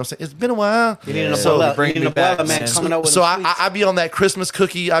years. You know what I'm saying? It's been a while. You need an So abuela, bring you need me an back, abuela, man, man. coming up with So the sweets. I be on that Christmas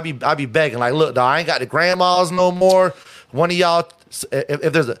cookie. I be begging like, look, dog, I ain't got the grandmas no more. One of y'all,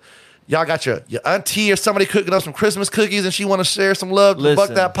 if there's y'all got your auntie or somebody cooking up some Christmas cookies and she want to share some love to Buc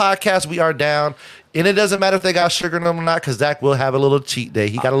Listen. That Podcast, we are down. And it doesn't matter if they got sugar in them or not, because Zach will have a little cheat day.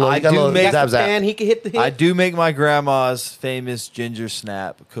 He got a little, I he got a do little make- zap zap. And he can hit the hit. I do make my grandma's famous ginger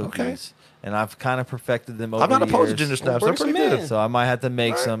snap cookies, Okay. and I've kind of perfected them over I'm not the opposed to years. ginger snaps. bring They're pretty some in. good. So I might have to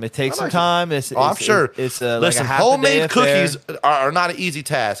make some. It takes I like some time. It's, I'm sure. It's like Listen, a half a day homemade affair. cookies are not an easy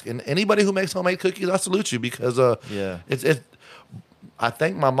task, and anybody who makes homemade cookies, I salute you because Yeah. it's. I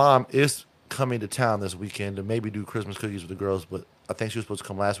think my mom is coming to town this weekend to maybe do Christmas cookies with the girls, but I think she was supposed to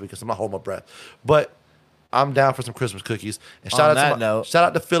come last weekend, so I'm not holding my breath. But I'm down for some Christmas cookies. And On that note, shout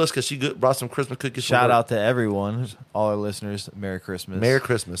out to Phyllis because she brought some Christmas cookies. Shout out to everyone, all our listeners. Merry Christmas. Merry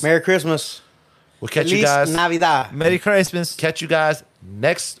Christmas. Merry Christmas. We'll catch Feliz you guys. Navidad. Merry Christmas. Catch you guys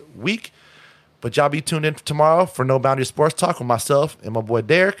next week. But y'all be tuned in tomorrow for No Boundary Sports Talk with myself and my boy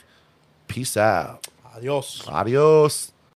Derek. Peace out. Adios. Adios.